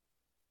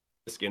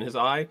in his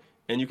eye,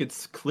 and you could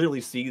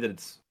clearly see that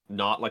it's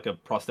not like a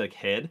prosthetic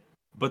head,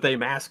 but they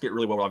mask it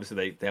really well.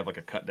 Obviously, they have like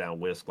a cut down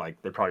whisk,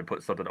 like they're probably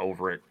putting something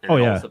over it.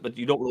 And stuff, but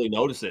you don't really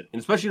notice it,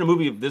 and especially in a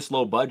movie of this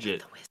low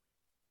budget. The whisk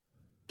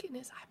in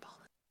his eyeball.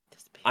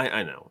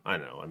 I know.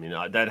 I mean,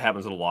 that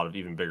happens in a lot of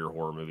even bigger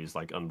horror movies,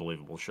 like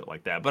unbelievable shit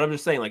like that. But I'm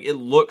just saying, like, it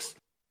looks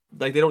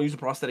like they don't use a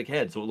prosthetic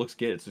head, so it looks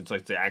good. It's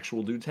like the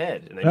actual dude's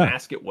head, and they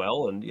mask it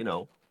well, and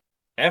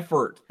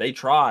effort. They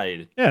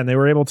tried. Yeah, and they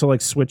were able to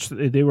like switch.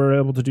 They were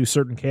able to do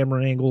certain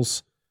camera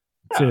angles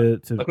to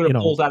like when it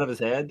pulls out of his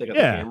head. They got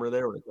the camera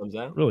there when it comes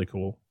out. Really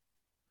cool.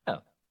 Yeah.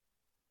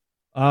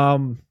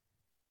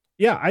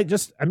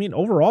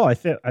 Overall, I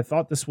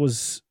thought this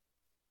was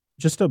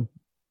just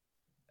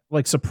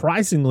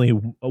surprisingly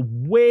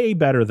way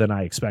better than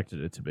I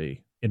expected it to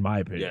be, in my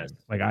opinion. Yes.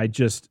 Like, I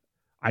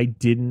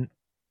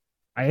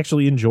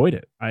actually enjoyed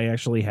it. I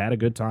actually had a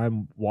good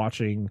time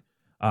watching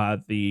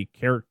the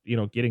character,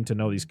 getting to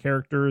know these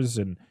characters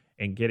and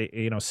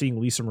getting,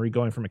 seeing Lisa Marie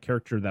going from a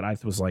character that I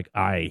was like,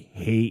 I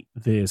hate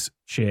this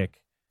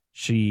chick,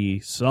 she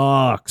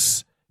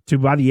sucks, to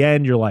by the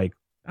end you're like,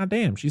 oh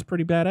damn, she's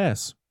pretty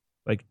badass.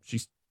 Like,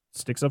 she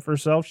sticks up for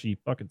herself. She's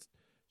fucking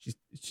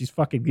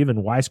giving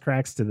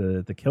wisecracks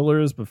to the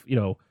killers, but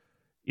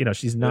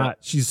she's not.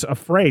 She's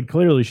afraid.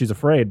 Clearly, she's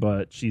afraid,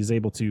 but she's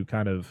able to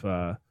kind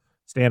of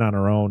stand on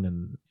her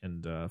own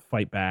and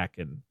fight back.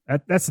 And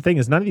that's the thing,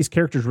 is none of these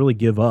characters really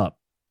give up.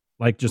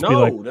 Like, just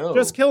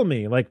just kill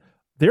me. Like,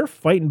 they're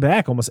fighting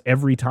back almost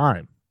every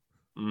time.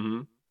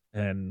 Mm-hmm.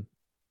 And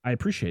I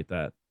appreciate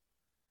that.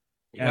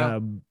 Yeah.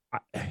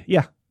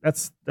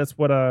 That's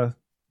what.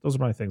 Those are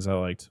my things I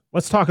liked.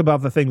 Let's talk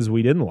about the things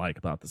we didn't like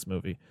about this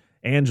movie.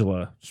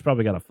 Angela, she's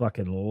probably got a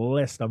fucking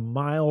list a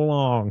mile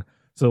long.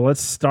 So let's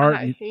start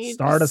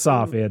us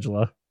off,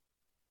 Angela.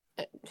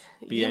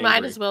 You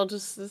might as well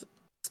just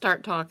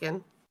start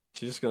talking.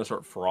 She's just gonna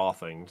start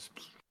frothing.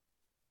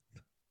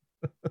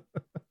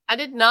 I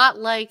did not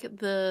like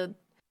the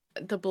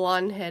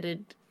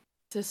blonde-headed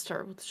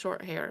sister with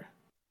short hair.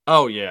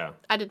 Oh yeah,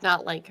 I did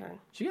not like her.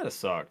 She kind of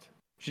sucked.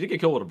 She did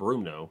get killed with a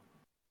broom, though.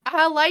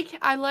 I like,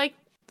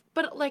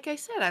 but like I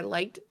said, I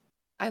liked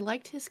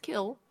his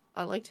kill.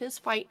 I liked his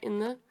fight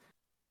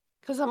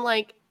because I'm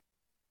like,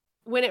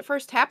 when it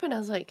first happened, I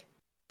was like,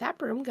 that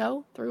broom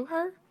go through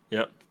her?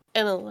 Yep.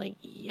 And I'm like,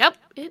 yep,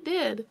 it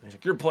did.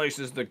 Like, your place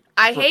is the.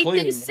 I hate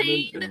this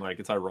scene. And, like,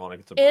 it's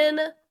ironic. In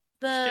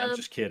the I'm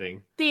just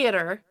kidding.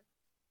 Theater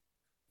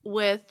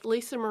with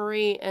Lisa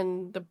Marie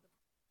and the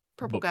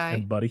purple guy.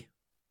 And Buddy.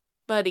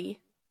 I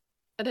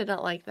did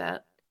not like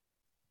that.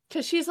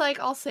 Because she's like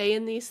all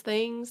saying these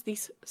things,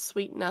 these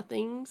sweet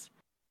nothings.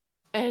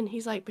 And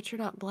he's like, but you're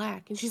not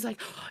black. And she's like,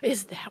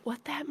 is that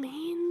what that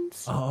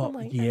means? Oh, I'm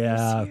like,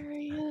 yeah. are you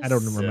serious? I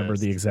don't remember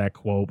the exact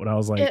quote, but I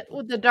was like,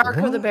 the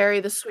darker the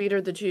berry, the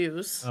sweeter the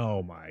juice.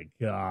 Oh my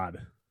God.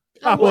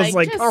 I was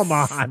like, come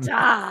on.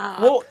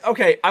 Stop. Well,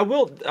 okay, I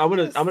will. I'm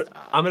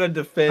gonna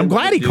defend. I'm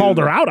glad he called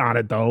her out on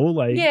it, though.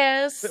 Like,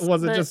 yes, it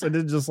wasn't just. It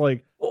didn't just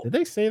like. Did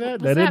they say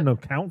that? Was They that- didn't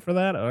account for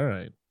that? All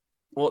right.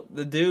 Well,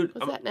 the dude.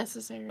 Was that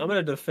necessary? I'm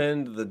gonna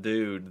defend the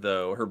dude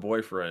though, her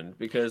boyfriend,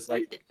 because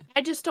like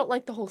I just don't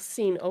like the whole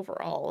scene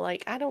overall.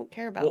 Like, I don't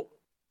care about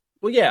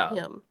well, yeah,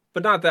 him.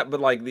 but not that, but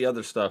like the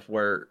other stuff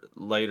where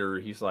later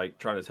he's like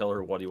trying to tell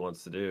her what he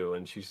wants to do,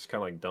 and she's just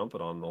kind of like dumping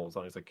on him the whole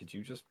time. He's like, "Could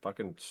you just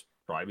fucking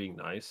try being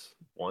nice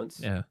once?"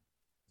 Yeah.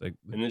 Like,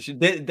 And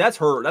then that's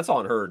her. That's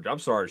on her. I'm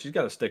sorry, she's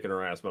got a stick in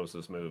her ass most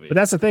of this movie. but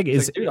that's the thing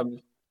is, like,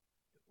 dude,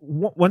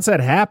 once that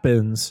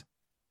happens,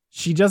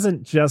 she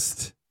doesn't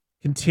just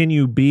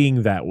continue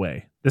being that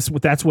way.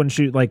 That's when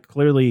she like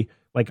clearly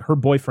like her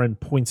boyfriend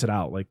points it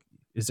out. Like,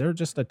 is there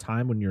just a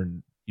time when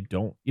you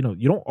don't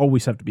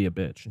always have to be a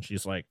bitch? And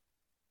she's like,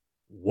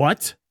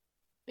 what?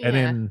 Yeah. And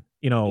then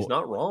he's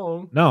not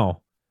wrong.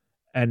 no.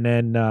 And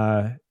then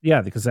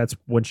because that's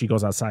when she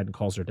goes outside and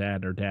calls her dad,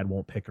 and her dad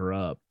won't pick her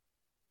up.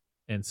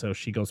 And so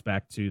she goes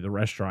back to the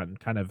restaurant,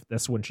 and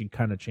that's when she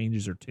kind of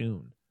changes her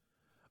tune.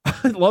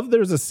 I love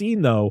there's a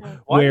scene though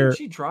Why where did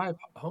she drive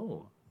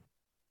home?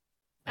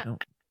 I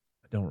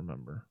don't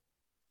remember.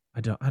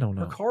 I don't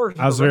know. Her car's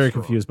I was in the very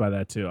restaurant. confused by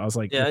that too. I was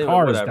like, Yeah, the anyway,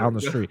 car is whatever. down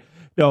the street.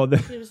 No,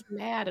 She was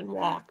mad and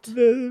walked.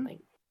 Like,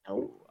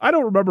 no. I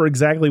don't remember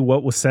exactly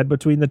what was said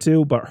between the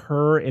two, but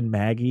her and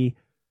Maggie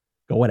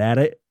going at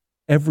it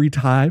every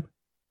time.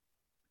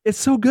 It's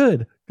so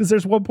good because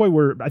there's one point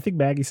where I think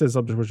Maggie says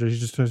something where she's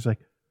just like,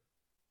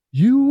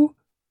 "You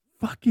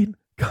fucking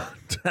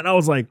cunt," and I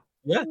was like,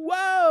 Yeah.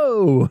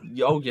 "Whoa!"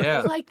 Oh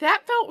yeah. Like,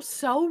 that felt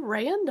so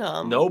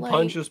random. No Like,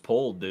 punches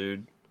pulled,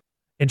 dude.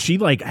 And she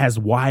like has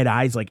wide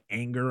eyes, like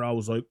anger. I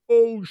was like,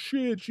 "Oh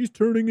shit, she's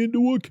turning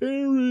into a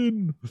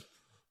Karen."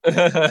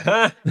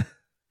 I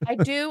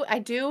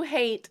do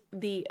hate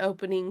the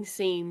opening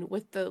scene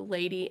with the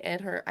lady and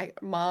her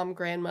mom,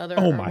 grandmother,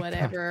 Oh or my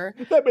whatever.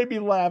 God. That made me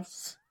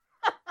laugh.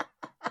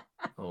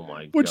 Oh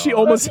my god. When she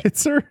almost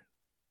hits her.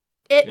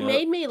 It Yeah.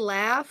 made me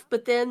laugh,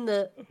 but then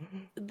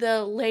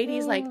the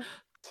lady's like,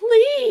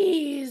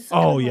 "Please." And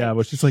Oh I'm yeah, like,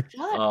 but she's like, "Shut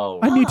Oh.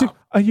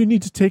 up." you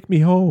need to take me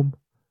home.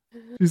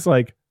 She's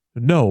like,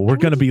 no, we're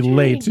need gonna to be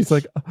late. change.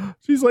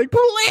 She's like,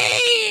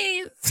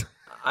 please.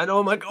 I know.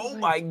 I'm like, oh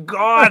my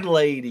god,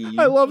 lady.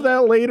 I love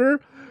that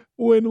later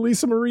when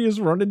Lisa Marie is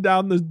running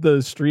down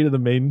the street of the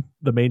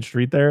main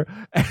street there,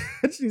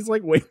 and she's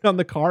like waiting on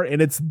the car,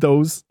 and it's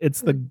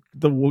the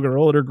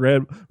girl and her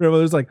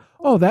grandmother's like,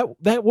 oh,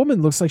 that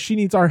woman looks like she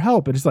needs our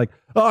help, and she's like,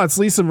 oh, it's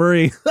Lisa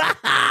Marie.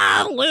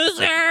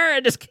 Loser,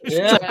 and just keeps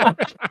Yeah.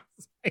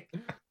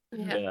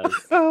 Yeah. Yes.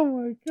 Oh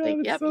my god, Like,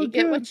 it's yep, so you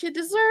get good. what you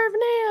deserve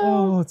now.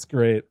 Oh, it's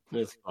great.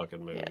 This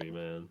fucking movie,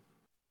 man.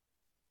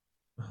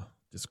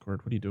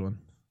 Discord, what are you doing?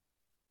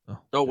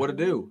 Oh, what'd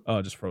it do? Oh,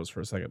 it just froze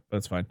for a second.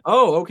 That's fine.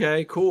 Oh,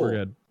 okay, cool. We're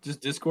good.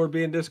 Just Discord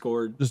being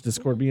Discord. Just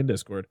Discord being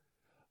Discord.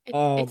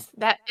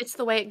 It's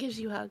the way it gives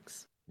you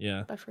hugs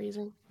Yeah, by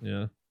freezing.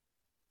 yeah.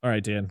 All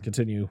right, Dan,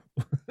 continue.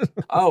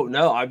 Oh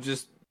no, I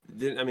just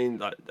didn't. I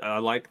mean, I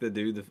like the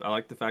dude. I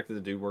like the fact that the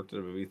dude worked at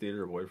a movie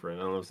theater. A boyfriend.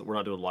 I don't know. If, we're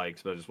not doing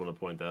likes, but I just want to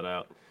point that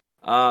out.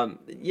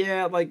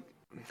 Yeah, like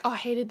Oh, I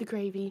hated the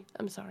gravy.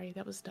 I'm sorry,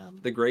 that was dumb.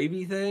 the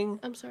gravy thing.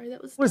 I'm sorry,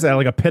 that was. What is that?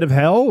 Like a pit of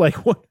hell?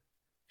 Like what?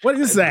 What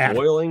is that?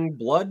 Boiling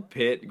blood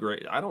pit.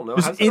 Great. I don't know.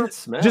 How does that not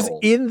smell? Just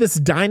in this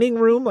dining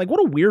room? Like what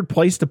a weird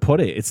place to put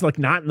it. It's like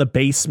not in the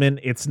basement.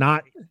 It's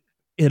not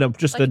in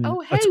its Hey, own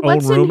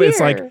what's in room. It's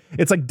here?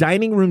 like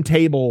dining room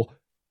table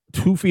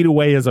 2 feet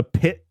away is a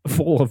pit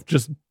full of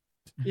just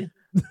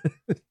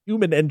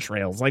human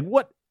entrails. Like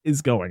what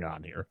is going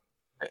on here?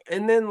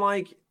 And then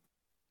like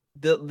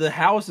the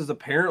house is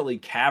apparently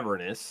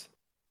cavernous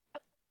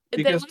They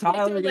because look like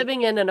they're Tyler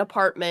living in an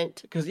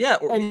apartment, because yeah.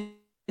 and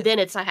then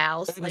it's a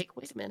house. Like,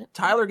 wait a minute.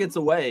 Tyler gets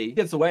away. He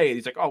gets away, and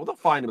he's like, "Oh, well, they'll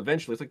find him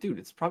eventually." It's like, dude,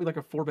 it's probably like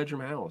a 4-bedroom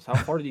house. How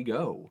far did he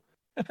go?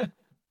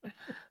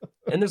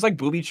 And there's like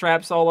booby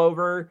traps all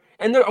over.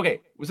 And they're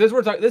okay. Since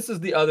we're talking, this is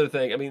the other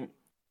thing. I mean,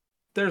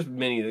 there's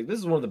many things. This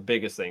is one of the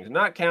biggest things.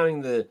 Not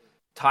counting the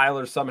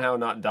Tyler somehow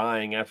not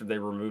dying after they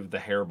removed the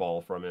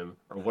hairball from him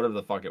or whatever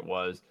the fuck it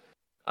was.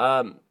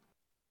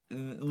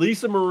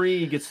 Lisa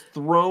Marie gets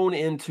thrown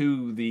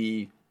into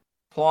the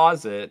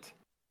closet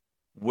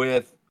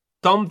with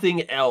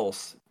something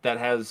else that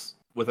has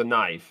with a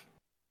knife.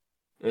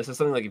 And it says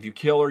something like, if you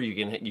kill her, you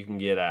can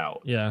get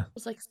out. Yeah.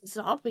 It's like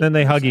zombie. Then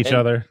they hug each And-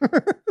 other.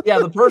 Yeah,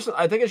 the person,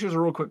 I think it's just a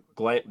real quick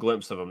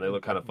glimpse of them. They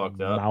look kind of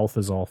fucked up. Mouth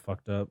is all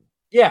fucked up.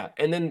 Yeah,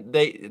 and then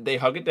they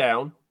hug it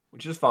down,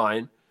 which is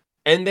fine.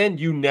 And then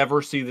you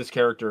never see this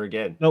character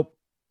again. Nope.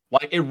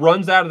 Like it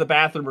runs out of the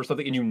bathroom or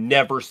something and you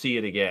never see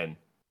it again.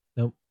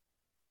 Nope.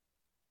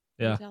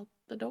 Yeah. Out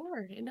the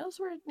door. It knows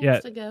where it needs Yeah.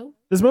 to go.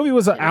 This movie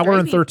was an Yeah, hour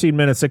and gravy. 13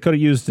 minutes. It could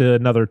have used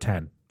another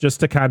 10 just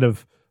to kind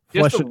of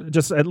Just flesh,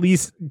 just at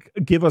least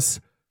give us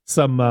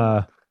some,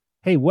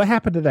 hey, what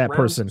happened to that Round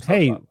person? some stuff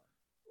Hey, up.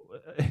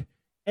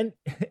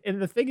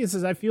 and the thing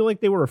is I feel like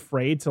they were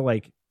afraid to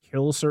like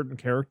kill certain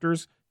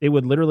characters. They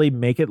would literally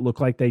make it look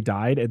like they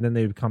died, and then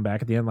they would come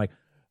back at the end like,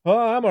 oh,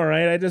 I'm all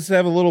right. I just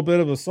have a little bit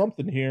of a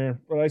something here,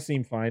 but I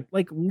seem fine.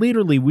 Like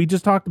literally, we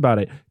just talked about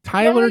it.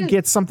 Tyler Yes.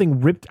 gets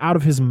something ripped out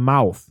of his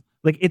mouth.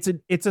 Like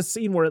it's a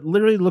scene where it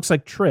literally looks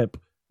like Trip,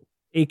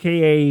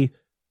 aka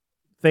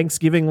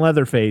Thanksgiving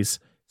Leatherface,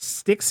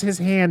 sticks his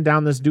hand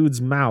down this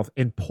dude's mouth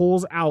and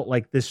pulls out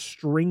like this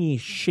stringy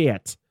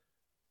shit.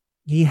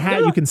 You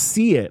can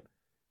see it,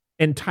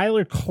 and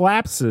Tyler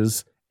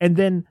collapses, and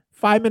then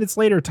 5 minutes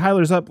later,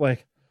 Tyler's up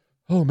like,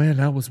 "Oh man,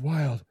 that was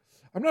wild.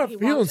 I'm not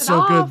feeling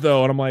so good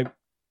though," and I'm like,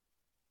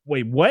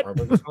 "Wait, what?"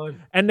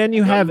 And then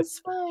you have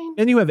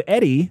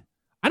Eddie.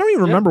 I don't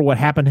even remember what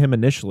happened to him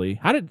initially.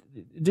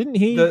 Didn't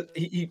he?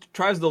 He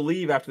tries to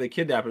leave after they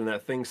kidnap him, and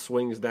that thing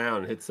swings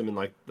down and hits him in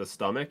like the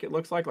stomach. It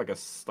looks like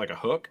a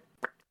hook.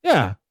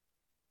 Yeah.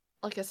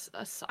 Like I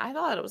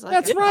thought it was like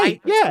that's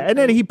right. Yeah, and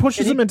then he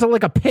pushes him into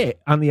like a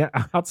pit on the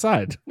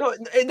outside. No,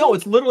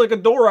 it's literally like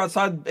a door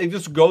outside. It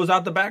just goes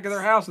out the back of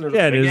their house, and there's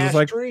a big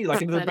ass tree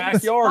like into the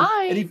backyard,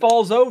 and he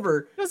falls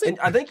over. And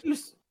I think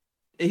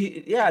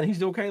and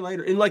he's okay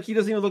later, and like he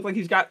doesn't even look like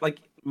he's got like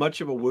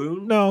much of a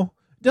wound. No.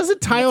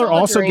 Doesn't Tyler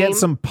also get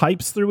some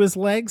pipes through his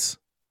legs?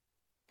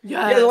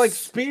 Yeah, like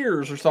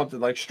spears or something,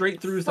 like straight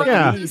through his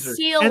knees.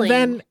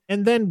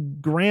 And then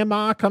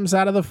Grandma comes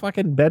out of the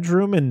fucking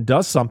bedroom and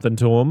does something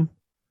to him.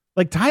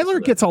 Like Tyler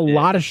gets a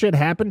lot of shit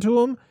happen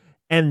to him,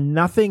 and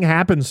nothing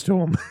happens to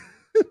him.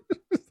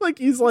 Like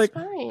he's like,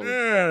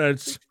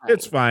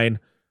 it's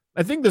fine.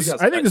 I think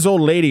this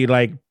old lady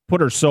like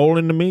put her soul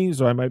into me,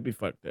 so I might be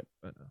fucked up.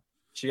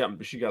 She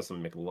got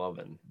some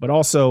McLovin. But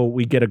also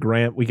we get a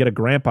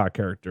grandpa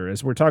character,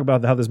 as we're talking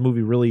about how this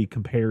movie really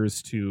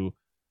compares to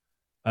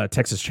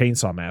Texas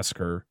Chainsaw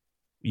Massacre.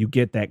 You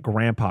get that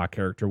grandpa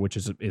character, which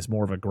is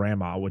more of a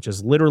grandma, which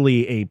is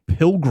literally a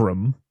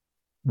pilgrim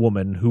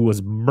woman who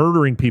was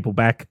murdering people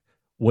back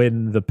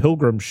when the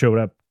Pilgrims showed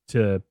up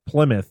to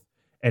Plymouth,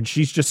 and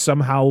she's just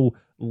somehow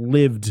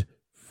lived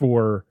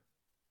for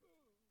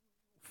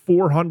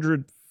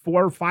 400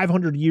 or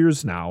 500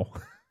 years now.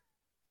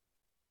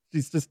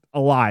 She's just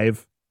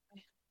alive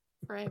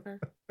forever.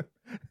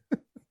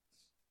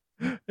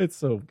 It's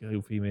so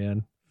goofy,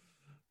 man.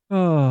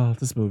 Oh,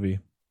 this movie.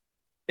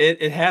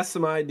 It has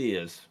some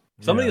ideas.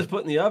 Somebody was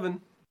put in the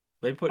oven.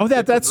 They put.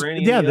 That's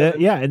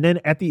yeah. And then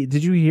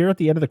did you hear at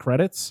the end of the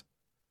credits?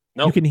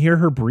 No, you can hear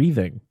her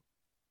breathing.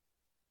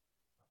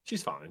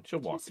 She's fine. She'll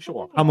walk.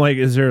 I'm like,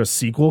 is there a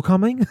sequel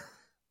coming?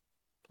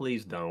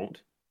 Please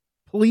don't.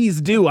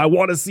 Please do. I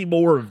want to see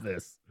more of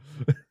this.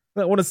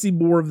 I want to see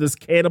more of this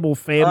cannibal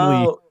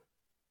family.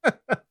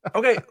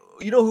 Okay,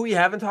 you know who we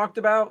haven't talked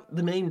about?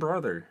 The main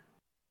brother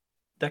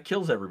that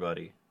kills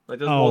everybody.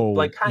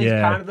 Like,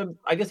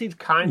 I guess he's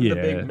kind of the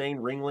big main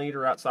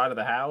ringleader outside of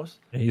the house.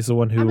 He's the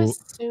one who. I'm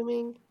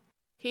assuming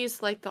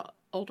he's like the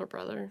older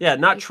brother. Yeah,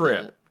 not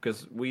Trip,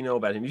 because we know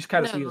about him. You just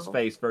kind of see his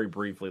face very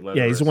briefly.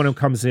 Yeah, he's the one who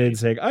comes in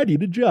saying, "I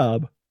need a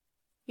job."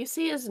 You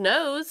see his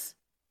nose.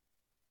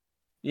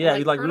 Yeah,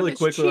 he like really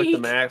quickly, like the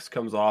mask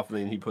comes off, and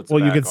then he puts.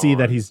 Well, you can see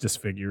that he's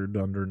disfigured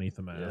underneath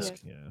the mask.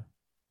 Yeah.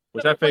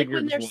 Which I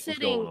figured when they're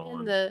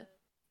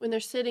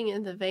sitting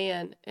in the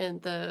van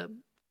and the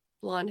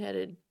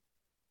blonde-headed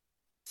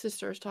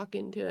sister is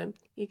talking to him,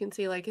 you can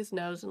see like his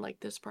nose and like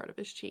this part of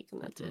his cheek, and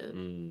that's it.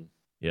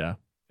 Yeah,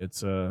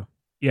 it's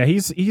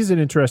he's an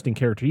interesting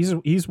character.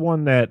 He's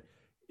one that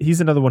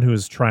he's another one who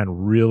is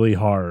trying really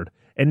hard,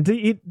 and to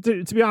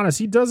be honest,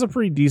 he does a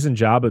pretty decent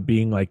job at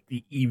being like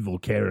the evil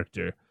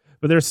character.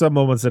 But there's some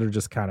moments that are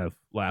just kind of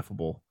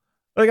laughable.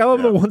 Like I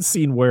love the one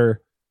scene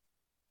where.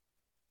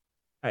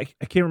 I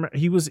can't remember.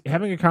 He was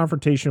having a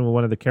confrontation with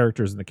one of the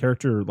characters, and the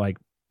character like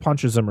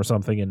punches him or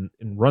something and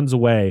runs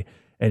away.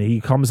 And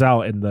he comes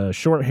out, and the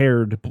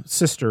short-haired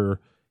sister,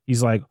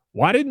 he's like,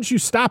 "Why didn't you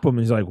stop him?" And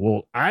he's like,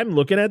 "Well, I'm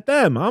looking at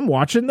them. I'm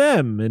watching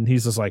them." And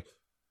he's just like,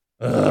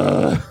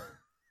 ugh.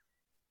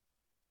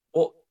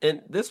 Well,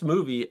 in this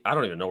movie, I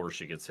don't even know where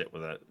she gets hit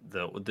with that.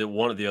 The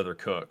one of the other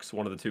cooks,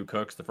 one of the two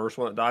cooks, the first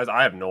one that dies,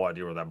 I have no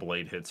idea where that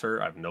blade hits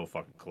her. I have no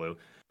fucking clue.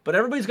 But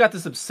everybody's got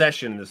this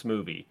obsession in this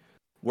movie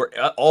where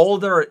all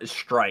their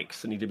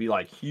strikes need to be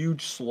like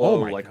huge,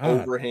 slow,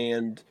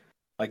 overhand,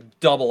 like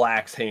double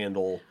axe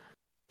handle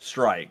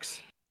strikes.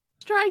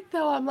 Strike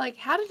though, I'm like,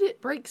 how did it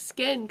break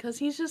skin? Because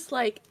he's just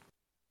like,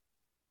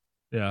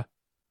 yeah.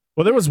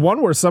 Well, there was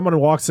one where someone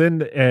walks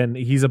in and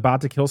he's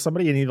about to kill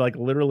somebody, and he like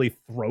literally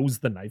throws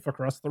the knife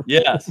across the room.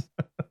 Yes.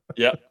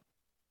 Yep.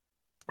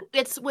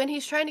 It's when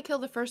he's trying to kill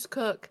the first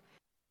cook.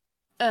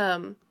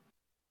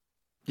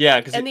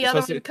 Yeah, and the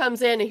other one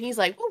comes in and he's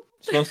like, whoop.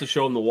 Supposed to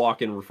show him the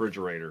walk-in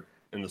refrigerator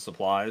and the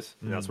supplies,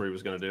 and that's where he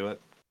was going to do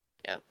it.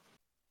 Yeah,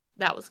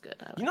 that was good.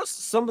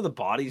 Some of the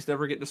bodies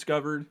never get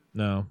discovered.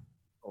 No,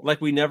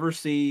 like we never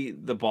see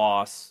the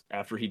boss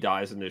after he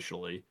dies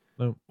initially.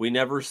 No. We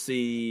never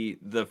see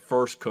the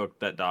first cook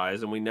that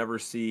dies, and we never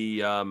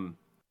see the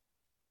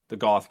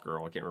goth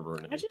girl. I can't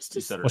remember her name.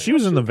 She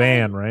was in the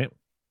van, right?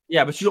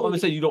 Yeah, but you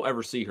don't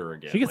ever see her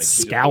again. She gets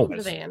scalped. She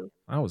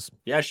does.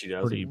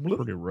 Pretty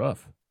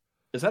rough.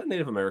 Is that a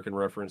Native American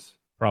reference?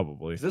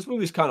 Probably. This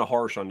movie's kind of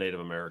harsh on Native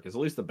Americans.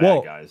 At least the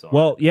bad guys are.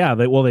 Well, yeah.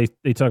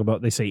 They talk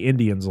about, they say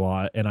Indians a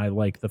lot, and I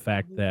like the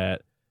fact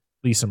that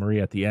Lisa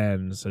Marie at the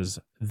end says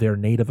they're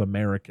Native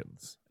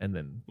Americans, and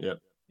then yeah.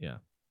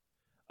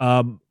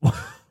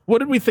 What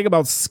did we think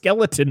about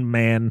Skeleton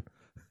Man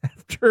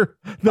after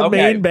the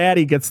main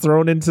baddie gets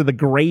thrown into the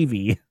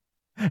gravy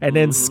and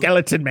then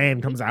Skeleton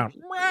Man comes out?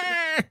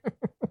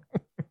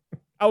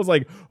 I was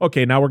like,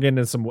 okay, now we're getting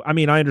into some. I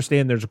mean, I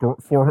understand there's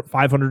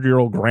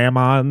 500-year-old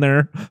grandma in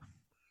there.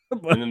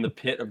 And then the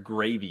pit of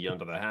gravy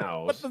under the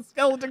house. But the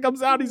skeleton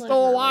comes out, he's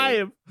still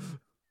alive.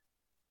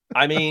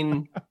 I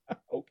mean,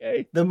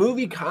 okay. The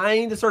movie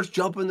kind of starts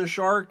jumping the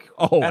shark.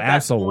 Oh,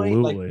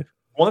 absolutely. Like,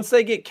 once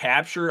they get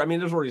captured, I mean,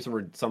 there's already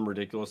some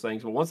ridiculous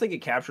things, but once they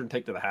get captured and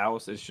take to the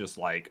house, it's just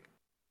like,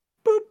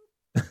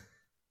 boop.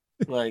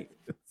 Like,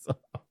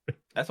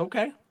 that's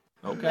okay.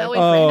 Okay. Well, we've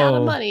ran out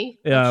of money.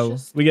 Yeah,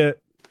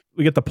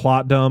 we get the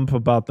plot dump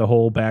about the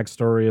whole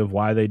backstory of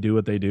why they do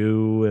what they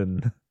do,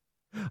 and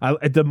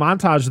the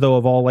montage though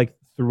of all like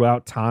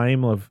throughout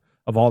time of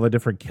all the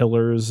different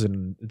killers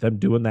and them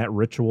doing that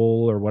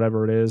ritual or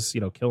whatever it is,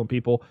 killing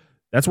people.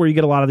 That's where you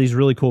get a lot of these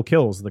really cool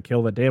kills. The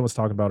kill that Dan was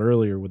talking about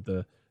earlier with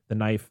the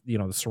knife, the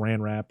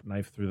saran wrap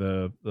knife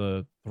through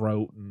the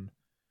throat, and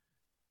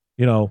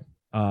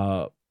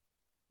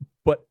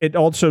but it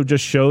also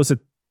just shows that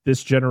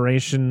this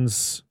generation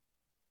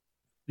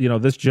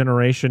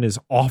is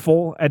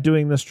awful at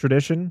doing this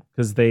tradition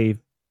because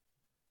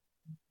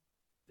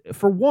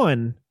for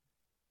one,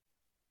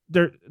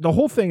 the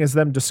whole thing is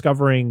them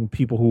discovering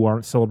people who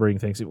aren't celebrating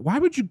Thanksgiving. Why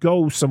would you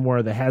go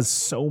somewhere that has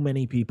so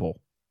many people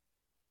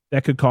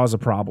that could cause a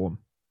problem?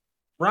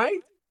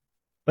 Right?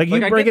 Like you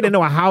break it into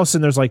a house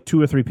and there's like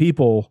 2 or 3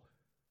 people.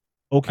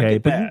 Okay,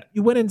 but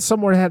you went in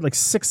somewhere that had like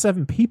 6,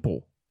 7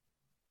 people.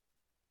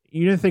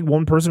 You didn't think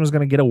one person was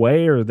going to get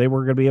away or they were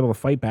going to be able to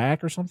fight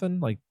back or something?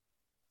 Like,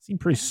 it seemed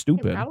pretty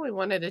stupid. They probably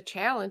wanted a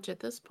challenge at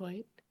this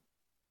point.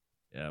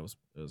 Yeah, it was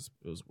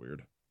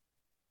weird.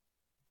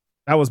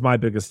 That was my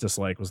biggest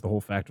dislike. Was the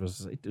whole fact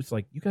was it's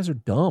like, you guys are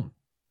dumb.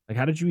 Like,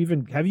 have you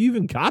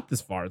even got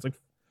this far? It's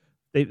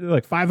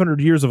like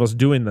 500 years of us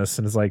doing this,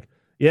 and it's like,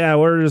 yeah,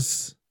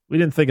 we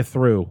didn't think it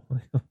through.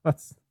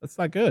 That's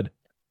not good.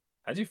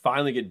 How'd you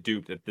finally get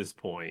duped at this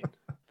point?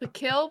 The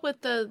kill with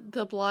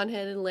the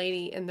blonde-headed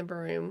lady in the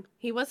broom.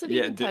 He wasn't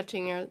even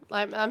touching her.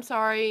 I'm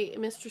sorry,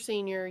 Mr.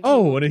 Senior.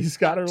 Oh, and he's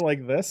got her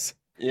like this.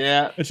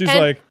 Yeah, and she's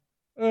like,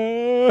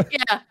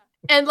 yeah.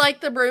 And like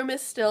the broom is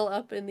still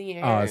up in the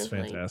air. Oh, it's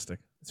fantastic.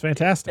 It's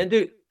fantastic. And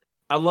dude,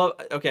 I love,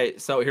 okay,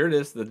 so here it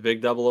is, the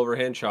big double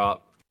overhand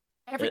chop.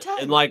 Every time.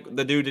 And like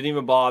the dude didn't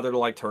even bother to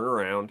like turn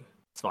around.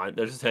 It's fine.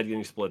 There's his head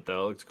getting split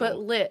though. It's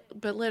cool.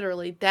 But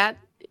literally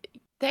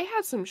they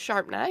had some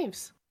sharp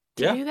knives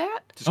to do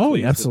that.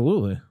 Yeah,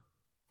 absolutely.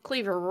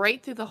 Cleave her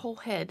right through the whole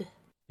head.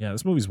 Yeah,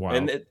 this movie's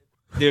wild. And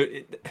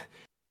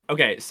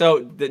okay,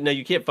 so no,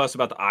 you can't fuss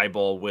about the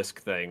eyeball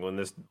whisk thing when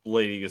this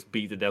lady gets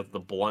beat to death with the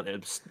blunt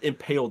and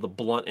impaled the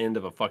blunt end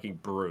of a fucking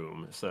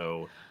broom.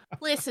 So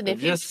listen,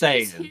 if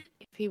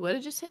he would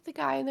have just hit the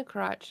guy in the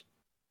crotch.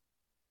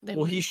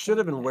 Well, he should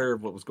have been aware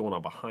of what was going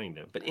on behind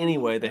him. But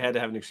anyway, they had to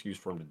have an excuse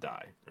for him to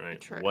die, right?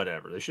 True.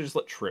 Whatever. They should just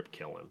let Tripp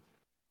kill him.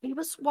 He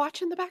was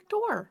watching the back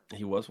door.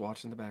 He was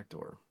watching the back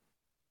door.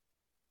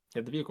 He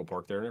had the vehicle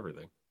parked there and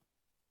everything.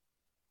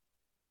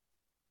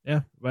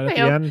 Yeah, but at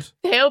the end...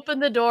 They open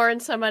the door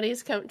and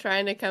somebody's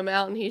trying to come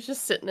out and he's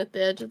just sitting at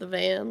the edge of the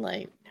van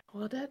like,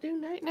 what did I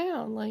do right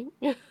now? Like,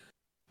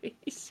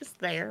 he's just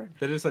there.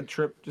 They just said,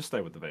 Tripp, just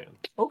stay with the van.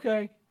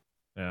 Okay.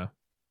 Yeah.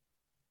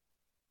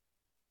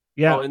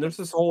 Yeah. Oh, and there's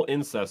this whole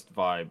incest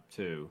vibe,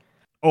 too.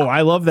 Oh,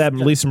 I love that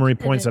Lisa Marie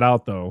points it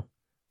out, though.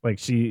 Like,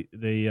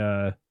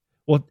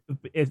 well,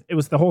 it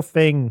was the whole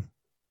thing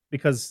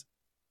because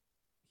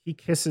he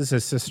kisses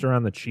his sister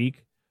on the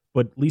cheek,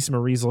 but Lisa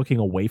Marie's looking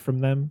away from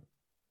them.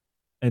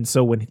 And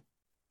so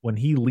when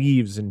he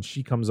leaves and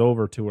she comes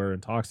over to her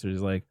and talks to her,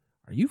 he's like,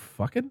 are you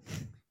fucking?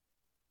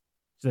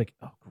 She's like,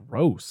 oh,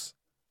 gross.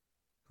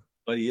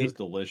 But he is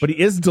delicious. But he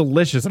is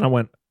delicious. And I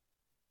went,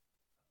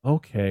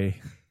 okay.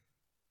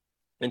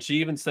 And she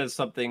even says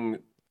something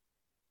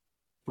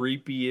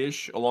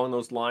creepy-ish along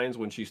those lines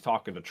when she's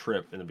talking to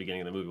Tripp in the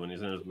beginning of the movie when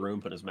he's in his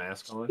room putting his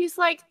mask on. He's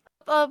like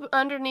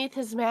underneath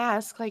his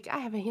mask, like, I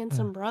have a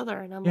handsome brother,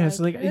 and I'm it's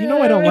like, I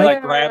don't like.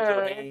 Like grabs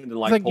her hand and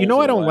like, I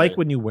don't like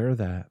when you wear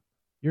that.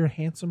 You're a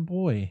handsome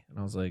boy, and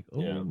I was like,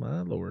 oh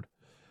my lord.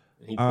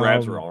 And he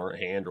grabs her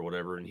hand or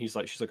whatever, and she's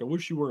like, I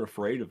wish you weren't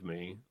afraid of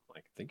me.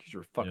 Like, I think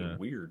you're fucking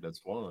weird.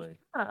 That's why.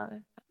 I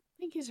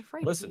think he's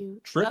afraid Listen, of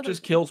you. Tripp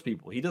just kills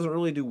people. He doesn't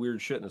really do weird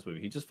shit in this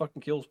movie. He just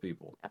fucking kills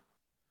people.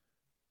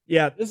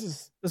 Yeah,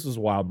 this was a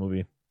wild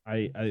movie.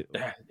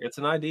 It's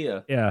an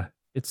idea. Yeah,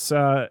 it's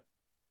like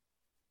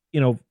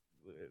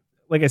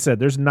I said,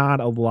 there's not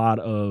a lot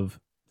of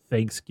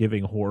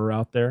Thanksgiving horror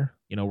out there.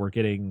 We're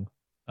getting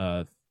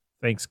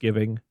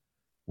Thanksgiving,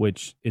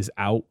 which is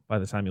out by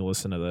the time you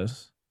listen to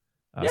this.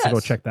 So go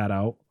check that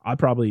out.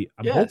 Hopefully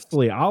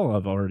I'll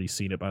have already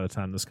seen it by the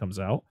time this comes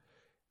out.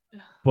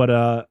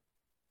 But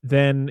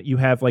then you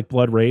have like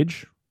Blood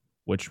Rage,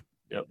 which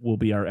will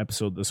be our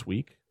episode this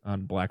week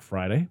on Black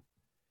Friday.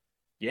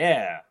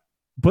 Yeah.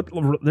 But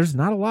there's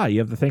not a lot. You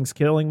have the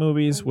Thanksgiving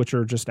movies, which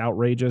are just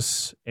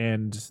outrageous.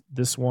 And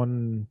this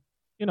one,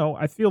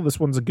 I feel this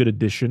one's a good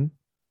addition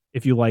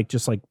if you like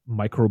just like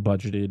micro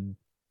budgeted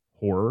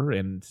horror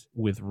and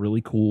with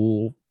really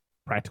cool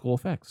practical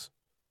effects.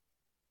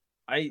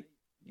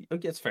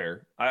 It's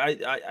fair.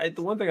 The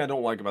one thing I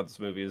don't like about this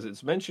movie is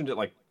it's mentioned it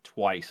like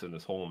twice in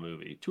this whole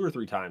movie, 2 or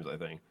 3 times, I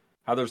think.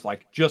 How there's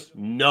like just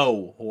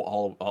no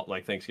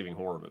like Thanksgiving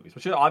horror movies,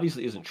 which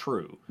obviously isn't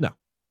true. No,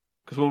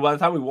 because by the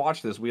time we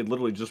watched this, we had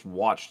literally just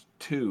watched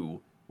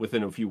 2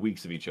 within a few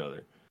weeks of each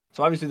other.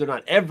 So obviously they're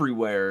not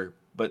everywhere,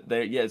 but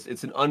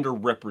it's an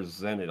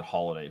underrepresented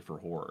holiday for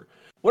horror.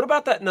 What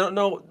about that? No,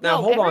 hold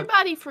on.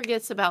 Everybody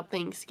forgets about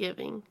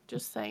Thanksgiving.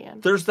 Just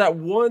saying. There's that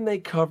one they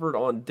covered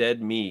on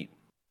Dead Meat.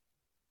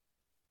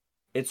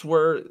 It's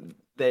where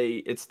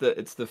it's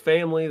the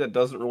family that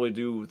doesn't really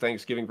do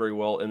Thanksgiving very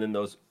well, and then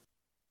those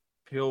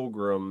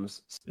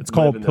pilgrims. It's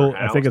called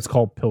I think it's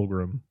called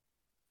Pilgrim.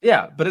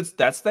 Yeah, but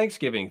that's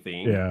Thanksgiving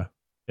theme.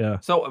 Yeah.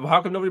 So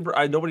how come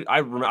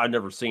I've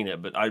never seen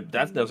it, but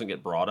that doesn't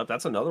get brought up.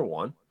 That's another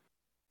one.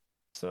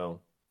 So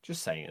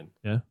just saying.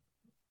 Yeah.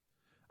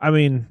 I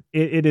mean,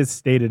 it is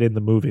stated in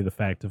the movie the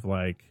fact of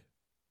like,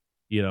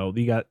 you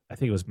got, I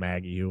think it was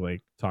Maggie who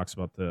like talks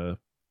about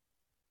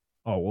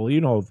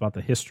about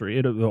the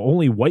history. The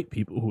only white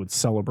people who would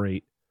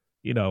celebrate,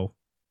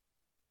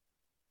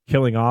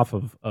 killing off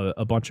of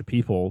a bunch of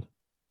people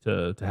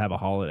to have a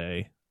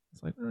holiday.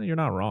 It's like, you're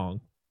not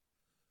wrong.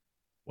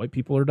 White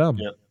people are dumb.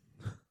 Yep.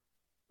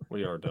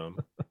 We are dumb.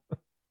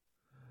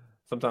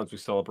 Sometimes we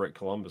celebrate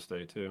Columbus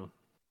Day too.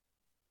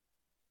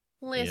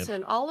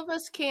 Listen, all of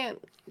us can't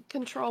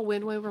control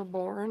when we were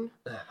born.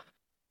 I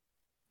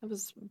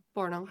was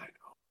born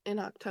in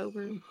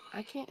October.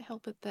 I can't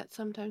help it that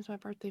sometimes my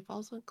birthday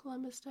falls on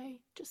Columbus Day.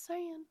 Just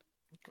saying.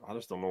 I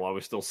just don't know why we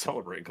still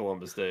celebrate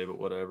Columbus Day, but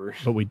whatever.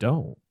 But we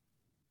don't.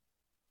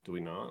 Do we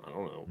not? I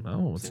don't know.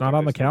 No, it's not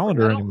on the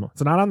calendar anymore.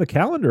 It's not on the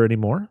calendar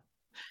anymore.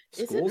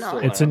 Is it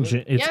not? It's in.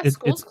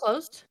 School's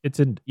closed.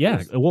 It's in.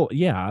 Yeah. Well,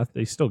 yeah.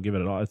 They still give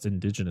it all. It's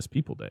Indigenous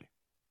People Day.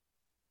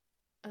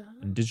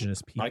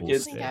 Indigenous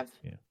Peoples Day.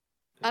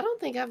 I don't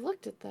think I've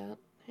looked at that.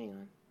 Hang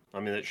on. I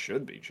mean, it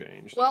should be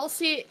changed. Well,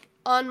 see,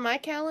 on my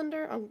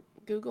calendar, on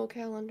Google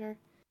Calendar,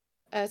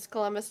 it's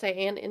Columbus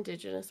Day and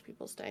Indigenous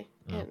Peoples Day,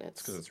 and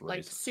it's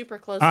like super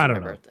close to my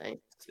birthday.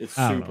 It's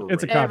super.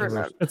 It's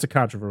a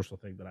controversial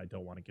thing that I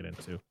don't want to get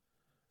into.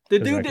 The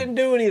dude didn't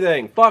do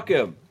anything. Fuck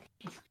him.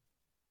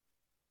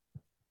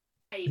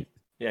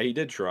 Yeah, he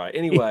did try.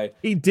 Anyway,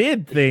 he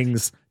did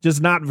things,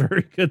 just not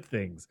very good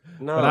things.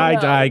 No, but I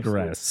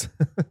digress.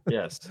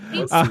 Yes,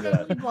 he's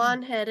totally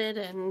blonde-headed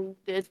and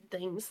did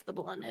things the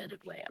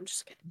blonde-headed way. I'm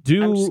just kidding.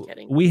 Do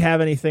we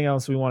have anything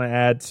else we want to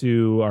add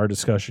to our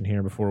discussion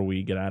here before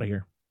we get out of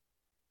here?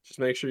 Just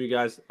make sure you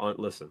guys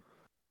listen.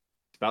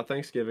 It's about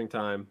Thanksgiving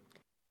time.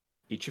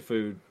 Eat your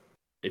food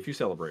if you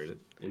celebrate it.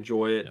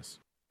 Enjoy it. Yes.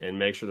 And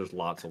make sure there's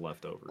lots of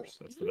leftovers.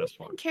 That's the best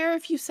part. I don't care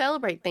if you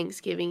celebrate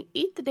Thanksgiving.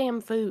 Eat the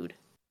damn food.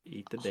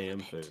 Eat the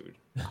damn food.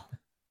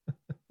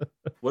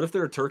 What if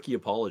they're turkey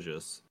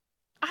apologists?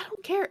 I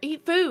don't care.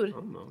 Eat food.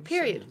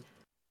 Period. Saying.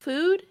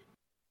 Food.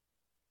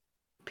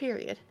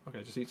 Period.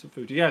 Okay, just eat some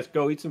food. You guys,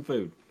 go eat some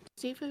food.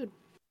 Just eat food.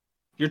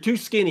 You're too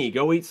skinny.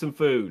 Go eat some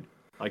food.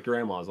 Like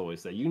grandmas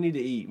always say, you need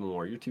to eat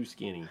more. You're too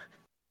skinny.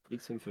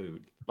 Eat some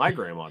food. My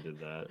grandma did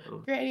that.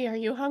 Granny, are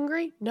you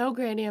hungry? No,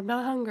 Granny, I'm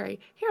not hungry.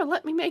 Here,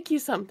 let me make you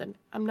something.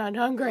 I'm not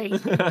hungry.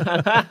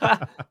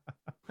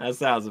 That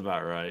sounds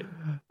about right.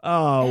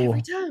 Oh,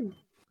 every time.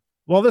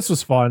 Well, this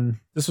was fun.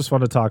 This was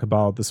fun to talk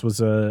about. This was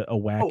a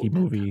wacky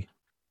movie.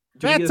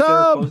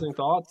 Bathtub. Closing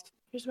thoughts.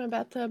 Here's my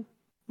bathtub.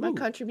 My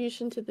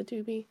contribution to the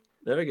TUBI.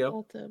 There we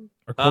go. Bathtub.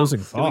 Our closing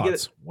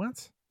thoughts.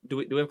 What? Do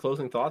we have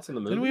closing thoughts in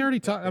the movie? Didn't we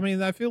already talk? I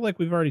mean, I feel like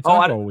we've already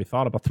talked about what we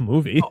thought about the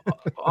movie.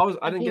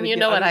 I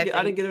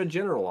didn't get a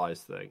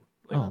generalized thing.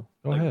 Go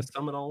ahead.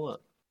 Sum it all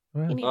up.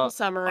 You need a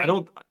summary.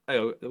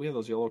 We have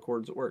those yellow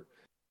cords at work.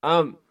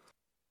 I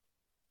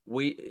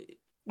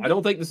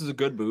don't think this is a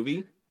good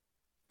movie,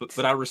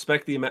 but I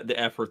respect the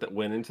effort that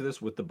went into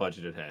this with the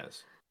budget it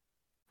has.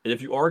 And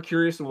if you are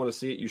curious and want to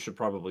see it, you should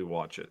probably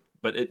watch it.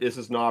 But this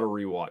is not a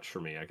rewatch for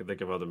me. I can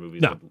think of other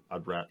movies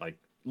I'd rather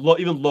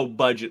even low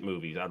budget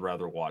movies I'd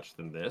rather watch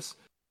than this.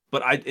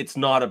 But it's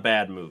not a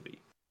bad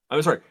movie.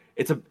 I'm sorry,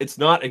 it's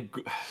not a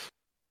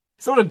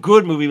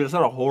good movie, but it's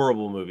not a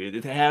horrible movie.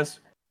 It has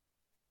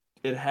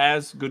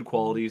good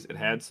qualities. It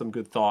had some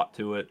good thought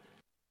to it.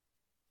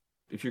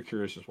 If you're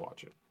curious, just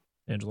watch it.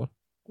 Angela?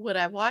 Would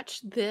I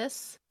watch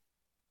this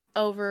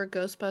over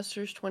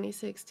Ghostbusters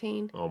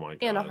 2016? Oh my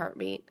god! In a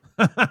heartbeat.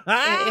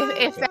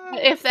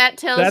 if that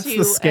tells that's you,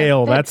 the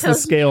scale. That's the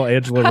scale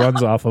Angela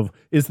runs off of.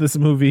 Is this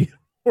movie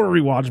more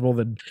rewatchable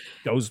than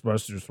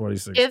Ghostbusters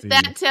 2016? If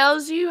that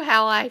tells you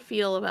how I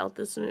feel about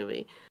this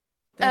movie,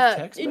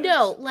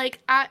 no, like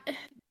I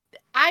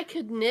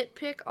could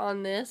nitpick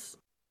on this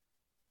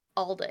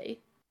all day.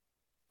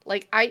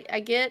 Like I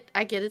get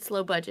it's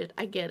low budget.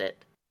 I get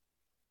it.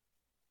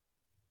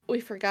 We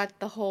forgot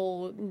the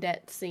whole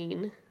net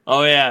scene.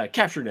 Oh yeah,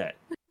 capture net.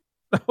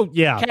 Oh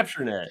yeah,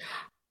 capture net.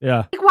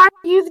 Yeah. Like, why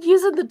are you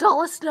using the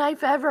dullest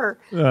knife ever?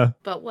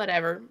 But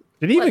whatever.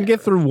 Did he even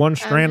get through one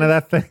strand of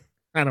that thing?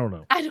 I don't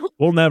know. I don't.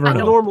 We'll never I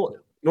know.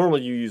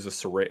 Normally you use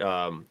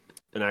an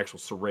actual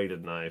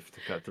serrated knife to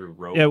cut through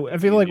rope. Yeah, I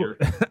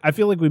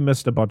feel like we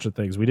missed a bunch of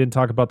things. We didn't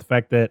talk about the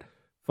fact that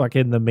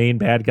fucking the main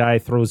bad guy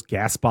throws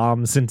gas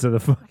bombs into the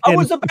fucking I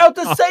was about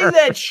to say car.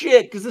 that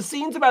shit because the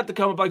scene's about to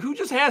come up. Like, who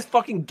just has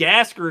fucking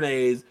gas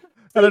grenades?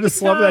 And I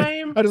just love that.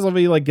 Time. I just love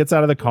he like gets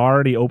out of the car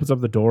and he opens up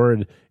the door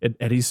and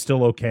he's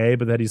still okay,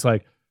 but then he's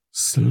like,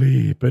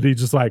 sleep, and he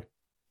just like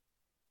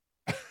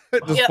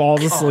just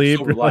falls asleep.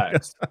 So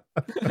relaxed.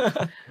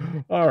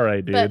 All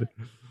right, dude.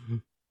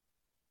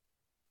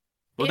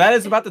 Well, that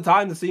is about the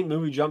time the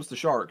movie jumps the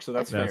shark, so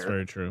that's fair. That's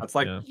very true. That's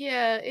like,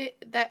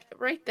 that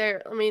right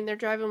there. I mean, they're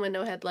driving with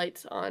no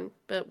headlights on,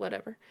 but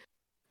whatever.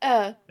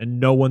 And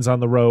no one's on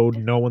the road,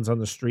 no one's on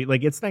the street.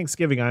 Like, it's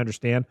Thanksgiving, I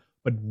understand,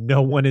 but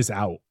no one is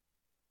out.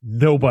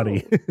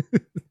 Nobody.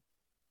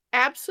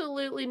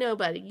 Absolutely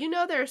nobody. You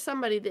know, there's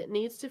somebody that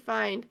needs to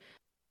find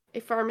a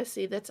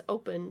pharmacy that's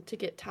open to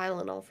get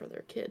Tylenol for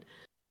their kid.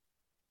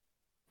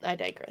 I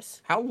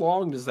digress. how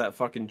long does that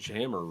fucking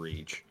jammer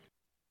reach?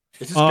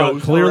 It just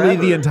goes clearly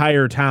forever. the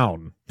entire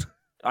town.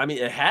 I mean,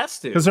 it has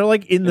to. Because they're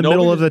like in the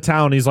middle of the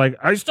town. He's like,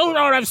 I still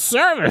don't have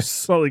service.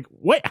 So like,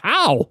 wait,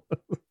 how?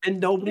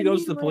 And nobody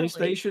goes to the police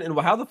Literally. station. And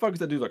how the fuck is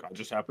that dude like, I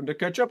just happened to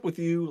catch up with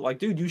you. Like,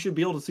 dude, you should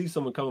be able to see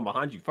someone coming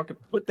behind you. Fucking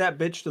put that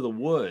bitch to the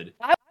wood.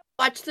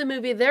 Watch the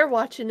movie they're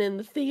watching in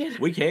the theater.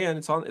 We can.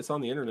 It's on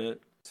the internet.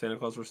 Santa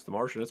Claus vs. the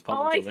Martian. It's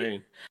public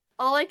domain.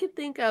 All I could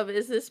think of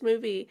is this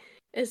movie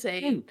is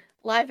a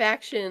live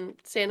action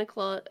Santa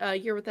Claus,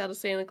 Year Without a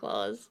Santa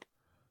Claus.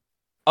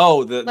 Oh,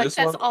 Like, this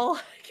that's one? all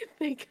I can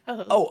think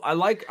of. Oh, I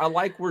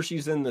like where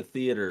she's in the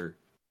theater.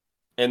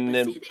 And But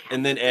then see,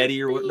 they have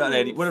Eddie, or different not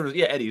Eddie, things. whatever.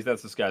 Yeah, Eddie's,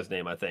 that's this guy's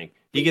name, I think.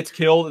 He gets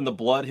killed and the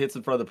blood hits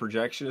in front of the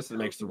projectionist and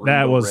makes the room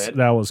That go was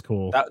red.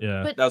 cool. That-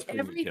 yeah. But that was pretty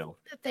good everything kill.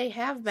 that they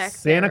have back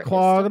Santa there is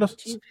Claus stuff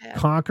that you've had.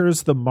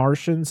 Conquers the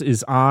Martians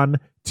is on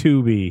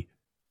TUBI.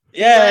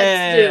 Yeah,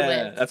 Let's do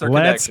it. That's our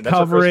Let's connection. That's our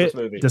cover it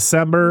Christmas movie.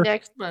 December.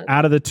 Next month.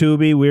 Out of the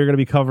TUBI, we're going to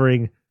be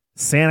covering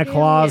Santa Hell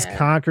Claus yeah.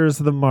 Conquers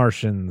the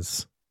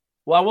Martians.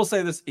 Well, I will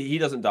say this: he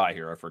doesn't die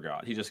here. I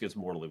forgot. He just gets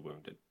mortally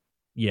wounded.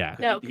 Yeah,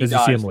 No. He because you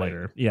see him dies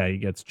later. Yeah, he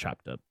gets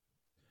chopped up.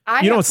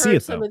 I You have don't see heard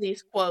it, some though. of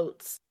these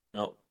quotes,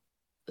 No,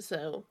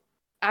 so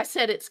I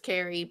said it's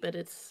Carrie, but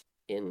it's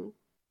in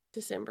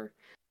December.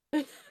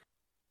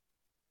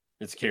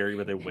 it's scary,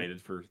 but they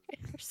waited for.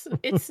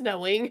 It's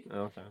snowing.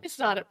 Okay. It's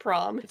not at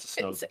prom. It's a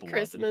snow It's at blood.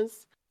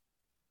 Christmas.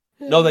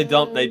 No, they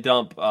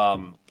dump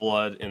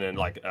blood and then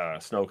like a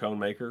snow cone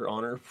maker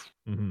on her.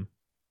 Mm-hmm.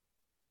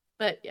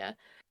 But yeah,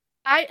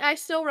 I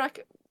still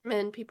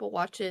recommend people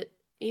watch it,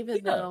 even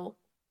Yeah. though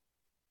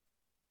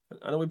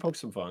I know we poked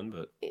some fun,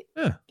 but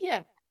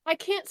yeah, I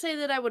can't say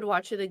that I would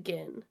watch it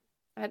again.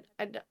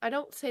 I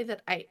don't say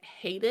that I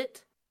hate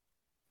it.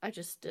 I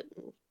just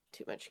didn't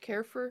too much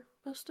care for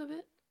most of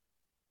it.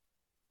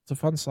 It's a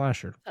fun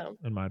slasher, So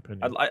in my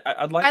opinion. I'd like.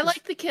 I to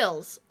like the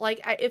kills.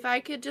 Like if I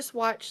could just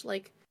watch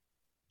like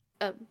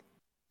the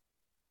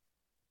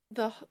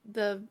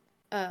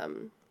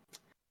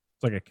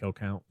It's like a kill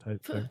count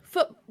type thing.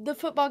 the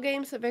football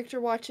games that Victor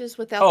watches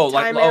without Oh, the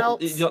like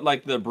timeouts.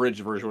 like the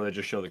bridge version where they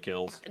just show the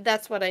kills.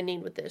 That's what I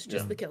need with this,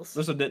 just Yeah. the kills.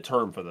 There's a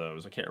term for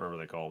those. I can't remember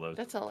what they call those.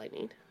 That's all I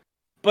need.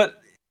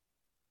 But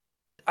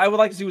I would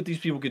like to see what these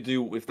people could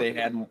do if they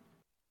had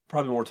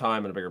probably more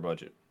time and a bigger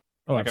budget.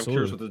 Oh, Like, I'm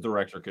curious absolutely. what the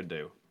director could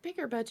do.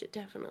 Bigger budget,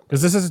 definitely.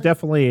 Because this is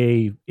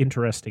definitely a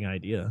interesting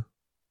idea.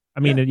 I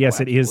mean, Yeah, yes,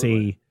 oh, it is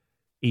absolutely.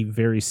 a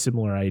very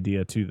similar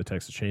idea to the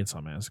Texas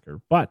Chainsaw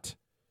Massacre, but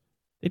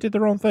they did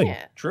their own thing.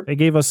 Yeah. Trip, They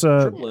gave us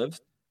Trip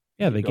lives.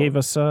 yeah, Keep they going. gave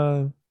us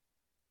a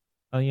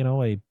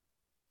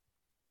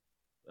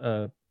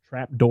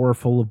trap door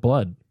full of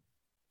blood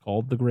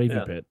called the Gravy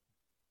Yeah. Pit.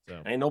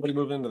 So Ain't nobody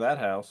moving into that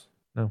house.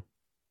 No.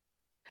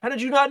 How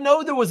did you not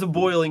know there was a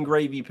boiling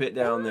gravy pit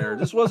down there?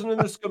 This wasn't in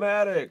the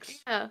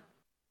schematics. Yeah.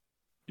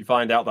 You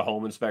find out the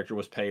home inspector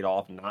was paid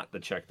off not to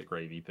check the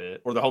gravy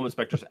pit, or the home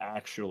inspector's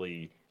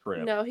actually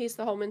Trip. No, he's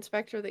the home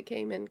inspector that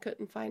came and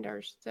couldn't find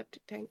our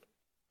septic tank.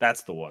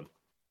 That's the one.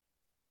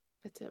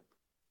 That's it.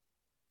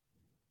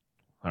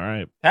 all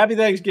right. Happy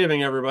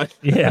Thanksgiving, everybody.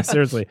 Yeah,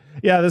 seriously.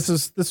 Yeah, this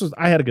was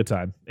I had a good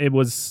time. It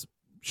was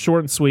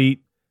short and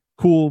sweet,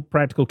 cool,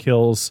 practical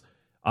kills.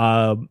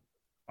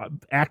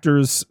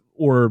 Actors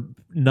or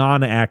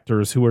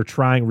non-actors who are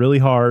trying really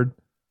hard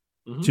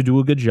Mhm. to do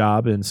a good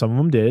job, and some of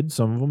them did,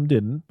 some of them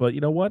didn't. But you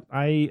know what?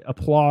 I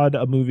applaud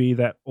a movie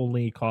that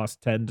only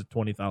cost $10,000 to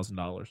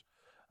 $20,000,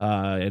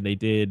 and they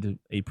did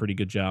a pretty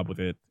good job with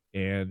it.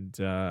 And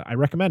I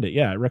recommend it.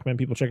 Yeah, I recommend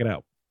people check it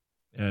out.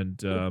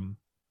 And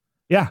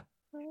yeah,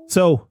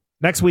 so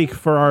next week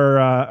for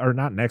our or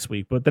not next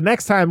week, but the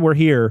next time we're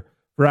here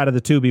for Out of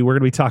the TUBI, we're going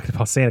to be talking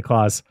about Santa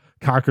Claus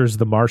Conquers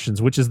the Martians,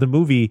 which is the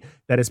movie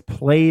that is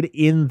played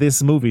in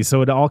this movie.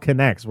 So it all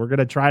connects. We're going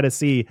to try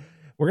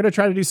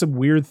to do some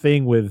weird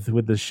thing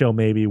with the show,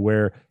 maybe,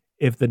 where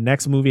if the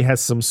next movie has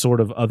some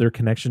sort of other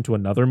connection to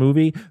another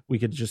movie, we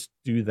could just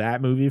do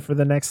that movie for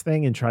the next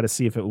thing and try to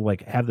see if it will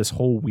like have this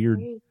whole weird,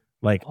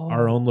 like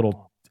our own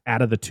little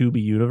Out of the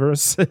TUBI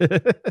universe.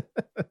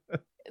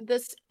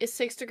 this is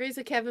 6 Degrees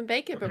of Kevin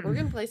Bacon, but we're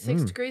gonna play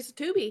 6 Degrees of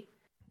TUBI.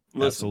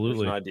 Listen,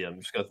 Absolutely. There's an idea. I'm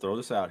just gonna throw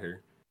this out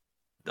here.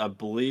 I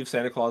believe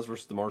Santa Claus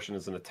vs. the Martian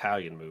is an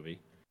Italian movie.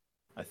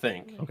 I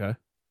think. Okay.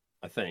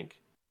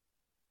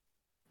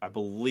 I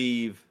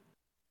believe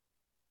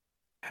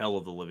Hell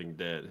of the Living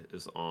Dead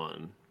is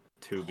on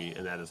TUBI,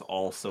 and that is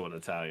also an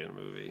Italian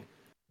movie.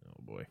 Oh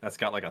boy. That's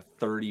got like a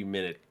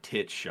 30-minute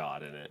tit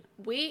shot in it.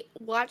 We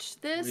watched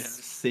We have this.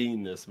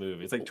 seen this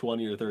movie. It's like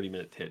 20 or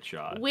 30-minute tit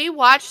shot. We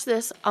watched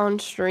this on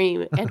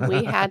stream, and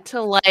we had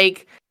to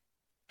like,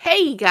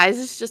 hey guys,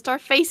 it's just our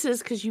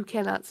faces because you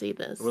cannot see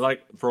this. We're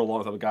like, for a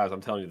long time, guys,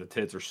 I'm telling you, the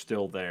tits are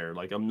still there.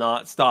 Like, I'm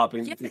not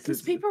stopping. Yeah,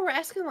 because people were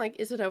asking like,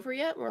 is it over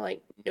yet? And we're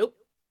like, nope,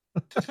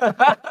 All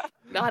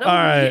not over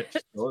right.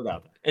 yet.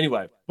 about that.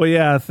 Anyway. Well,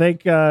 yeah,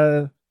 thanks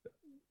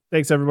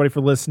everybody for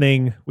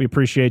listening. We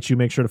appreciate you.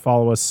 Make sure to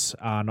follow us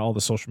on all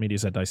the social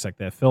medias at Dissect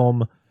That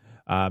Film.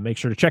 Make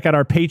sure to check out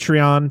our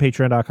Patreon,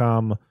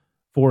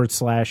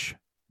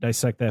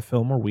 patreon.com/Dissect That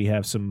Film, where we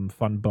have some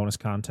fun bonus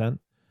content,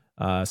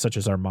 such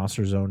as our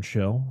Monster Zone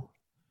show.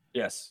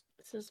 Yes.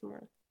 This is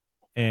more.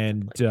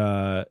 And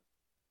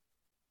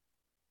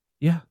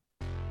yeah.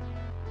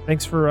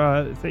 Thanks for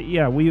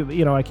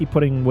I keep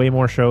putting way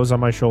more shows on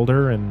my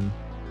shoulder, and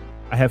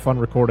I have fun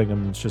recording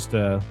them. It's just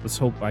let's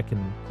hope I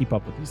can keep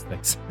up with these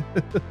things.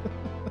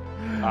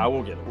 I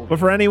will get it. But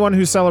for anyone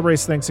who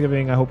celebrates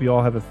Thanksgiving, I hope you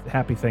all have a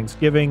happy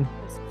Thanksgiving.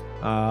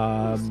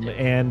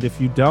 And if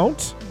you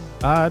don't,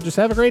 just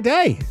have a great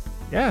day.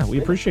 Yeah,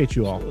 we appreciate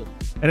you all.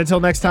 And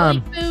until next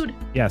time, Food.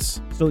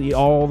 yes, still eat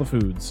all the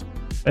foods.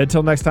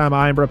 Until next time,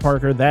 I'm Brett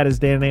Parker. That is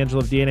Dan and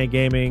Angela of DNA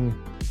Gaming.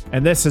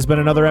 And this has been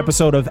another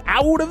episode of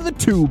Out of the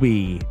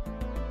TUBI.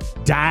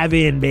 Dive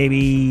in,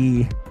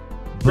 baby.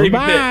 Baby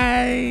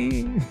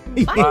Bye.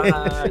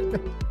 Bye.